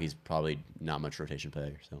right now, he's probably not much rotation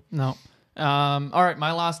player. So No. All right,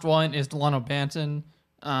 my last one is Delano Banton.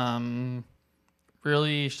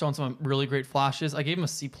 Really shown some really great flashes. I gave him a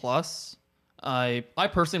C plus. I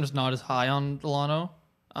personally am just not as high on Delano.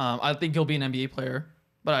 I think he'll be an NBA player,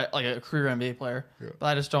 but like a career NBA player. Yeah. But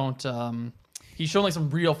I just don't. He's shown like some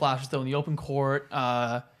real flashes though in the open court.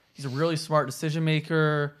 He's a really smart decision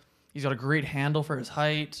maker. He's got a great handle for his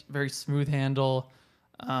height, very smooth handle.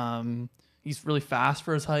 He's really fast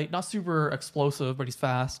for his height. Not super explosive, but he's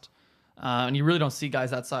fast. And you really don't see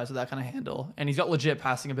guys that size with that kind of handle. And he's got legit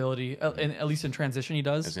passing ability, at least in transition he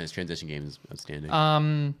does. his transition game is outstanding.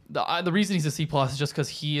 The reason he's a C plus is just because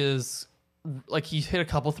he is like he's hit a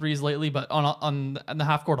couple threes lately, but on the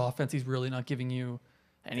half court offense, he's really not giving you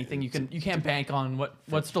anything. You can't bank on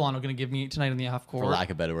what's Delano going to give me tonight in the half court. For lack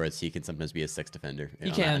of better words, he can sometimes be a sixth defender.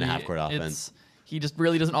 He can in a half court offense. He just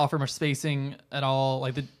really doesn't offer much spacing at all.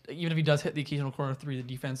 Like even if he does hit the occasional corner three, the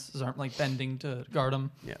defenses aren't like bending to guard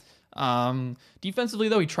him. Yeah. Defensively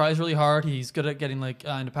though, he tries really hard. He's good at getting like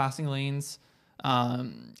into passing lanes.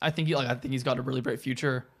 I think he's got a really bright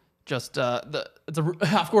future. Just it's a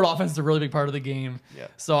half court offense is a really big part of the game. Yeah.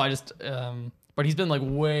 So I just but he's been like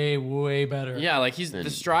way better. Yeah, like the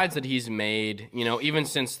strides that he's made, even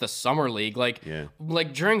since the summer league. Like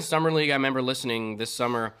during summer league, I remember listening this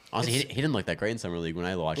summer. Honestly, he didn't look that great in summer league when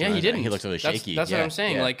I watched him. Yeah, he didn't. He looked really shaky. That's what I'm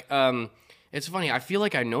saying. Yeah. Like, it's funny. I feel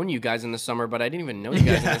like I've known you guys in the summer, but I didn't even know you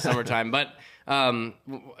guys in the summertime. But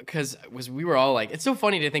because we were all like, it's so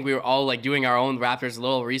funny to think we were all like doing our own Raptors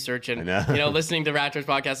little research and listening to Raptors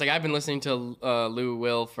podcasts. Like I've been listening to Will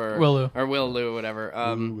Lou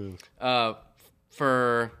whatever.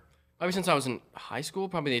 For ever since I was in high school,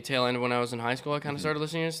 probably the tail end of when I was in high school, I kind of started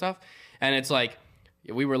listening to stuff, and it's like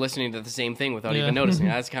we were listening to the same thing without even noticing.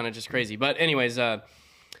 That's kind of just crazy. But anyways,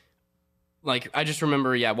 like I just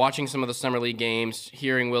remember, watching some of the summer league games,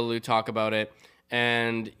 hearing Will Lou talk about it,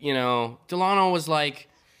 and Delano was like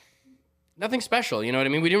nothing special. You know what I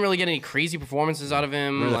mean? We didn't really get any crazy performances out of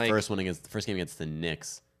him. Remember the first game against the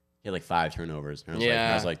Knicks, he had like 5 turnovers. And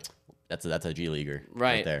I was like, that's a G leaguer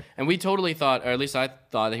right there. And we totally thought, or at least I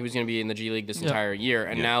thought, that he was going to be in the G League this entire year.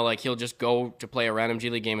 And now like he'll just go to play a random G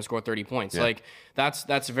League game and score 30 points. Yeah. Like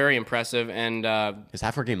that's very impressive. And his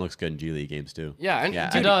half court game looks good in G League games too. Yeah, and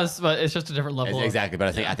it does, but it's just a different level. Exactly, but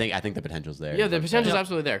I think the potential's there. Yeah, the potential's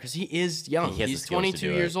absolutely there because he is young. He's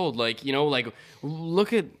 22 years old. Like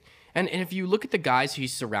look at and if you look at the guys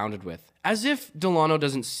he's surrounded with. As if Delano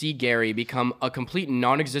doesn't see Gary become a complete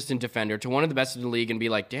non-existent defender to one of the best in the league and be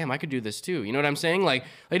like, damn, I could do this too. You know what I'm saying? Like,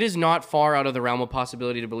 it is not far out of the realm of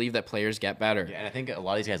possibility to believe that players get better. Yeah, and I think a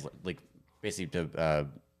lot of these guys, like, basically to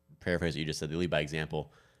paraphrase what you just said, they lead by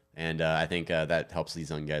example. And I think that helps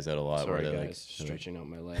these young guys out a lot. Sorry, where guys, like, stretching out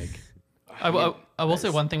my leg. I will say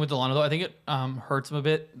one thing with Delano though. I think it hurts him a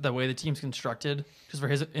bit the way the team's constructed, just for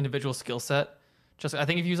his individual skill set. Just I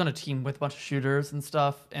think if he was on a team with a bunch of shooters and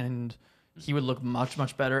stuff, and he would look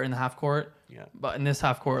much better in the half court. Yeah. But in this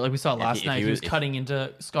half court, like we saw last night, he was if- cutting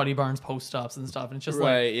into Scotty Barnes post ups and stuff, and it's just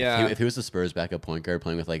Right. Yeah. If he was the Spurs backup point guard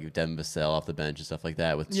playing with like Devin Vassell off the bench and stuff like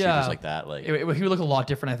that, with Yeah. shooters like that, like he would look a lot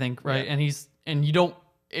different, I think, right? Yeah. And you don't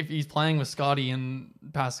if he's playing with Scotty and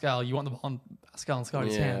Pascal, you want the ball in Pascal and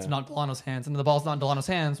Scotty's Yeah. hands, not Delano's hands. And if the ball's not in Delano's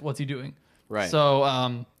hands, what's he doing? Right. So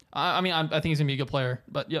I think he's gonna be a good player,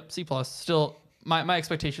 but yep, C plus. Still, my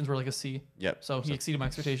expectations were like a C. Yep. So he exceeded my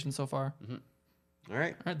expectations so far. All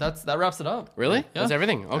right. All right, that wraps it up. Really? Yeah. That's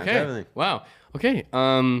everything. Okay. everything. Wow. Okay.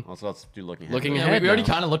 Also, let's do looking ahead. Looking Yeah, ahead we already now.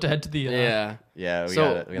 kind of looked ahead to the Yeah. Yeah. We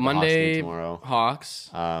So got the Hawks Monday game tomorrow. Hawks.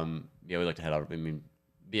 Yeah, we look to head out. I mean,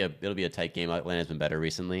 it'll be a tight game. Atlanta's been better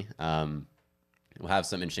recently. We'll have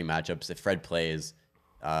some interesting matchups. If Fred plays,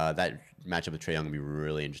 that matchup with Trae Young will be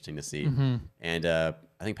really interesting to see. And I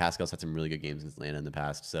think Pascal's had some really good games against Atlanta in the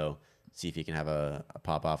past. So see if he can have a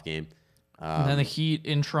pop off game. And then the Heat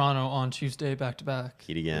in Toronto on Tuesday, back to back.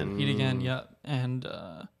 Heat again. Heat again, yeah, and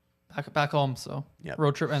back home. So Yep.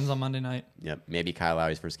 road trip ends on Monday night. Yep. Maybe Kyle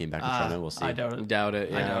Lowry's first game back in Toronto. We'll see. I doubt it. Doubt it.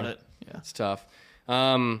 Yeah. I doubt it. Yeah. It's tough.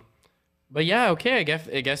 But yeah, okay. I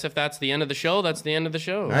guess if that's the end of the show, that's the end of the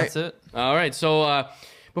show. That's it. All right. So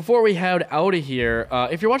before we head out of here,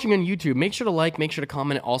 if you're watching on YouTube, make sure to like, make sure to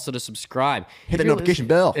comment, and also to subscribe. Hit that notification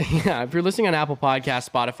bell. Yeah. If you're listening on Apple Podcasts,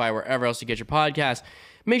 Spotify, wherever else you get your podcasts,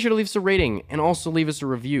 make sure to leave us a rating and also leave us a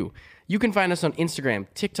review. You can find us on Instagram,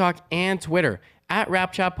 TikTok, and Twitter at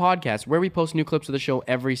Rap Chat Podcast, where we post new clips of the show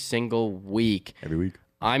every single week. Every week.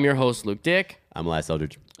 I'm your host, Luke Dick, I'm Elias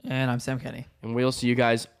Eldridge. And I'm Sam Kenny. and we'll see you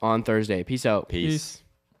guys on Thursday. Peace out. Peace.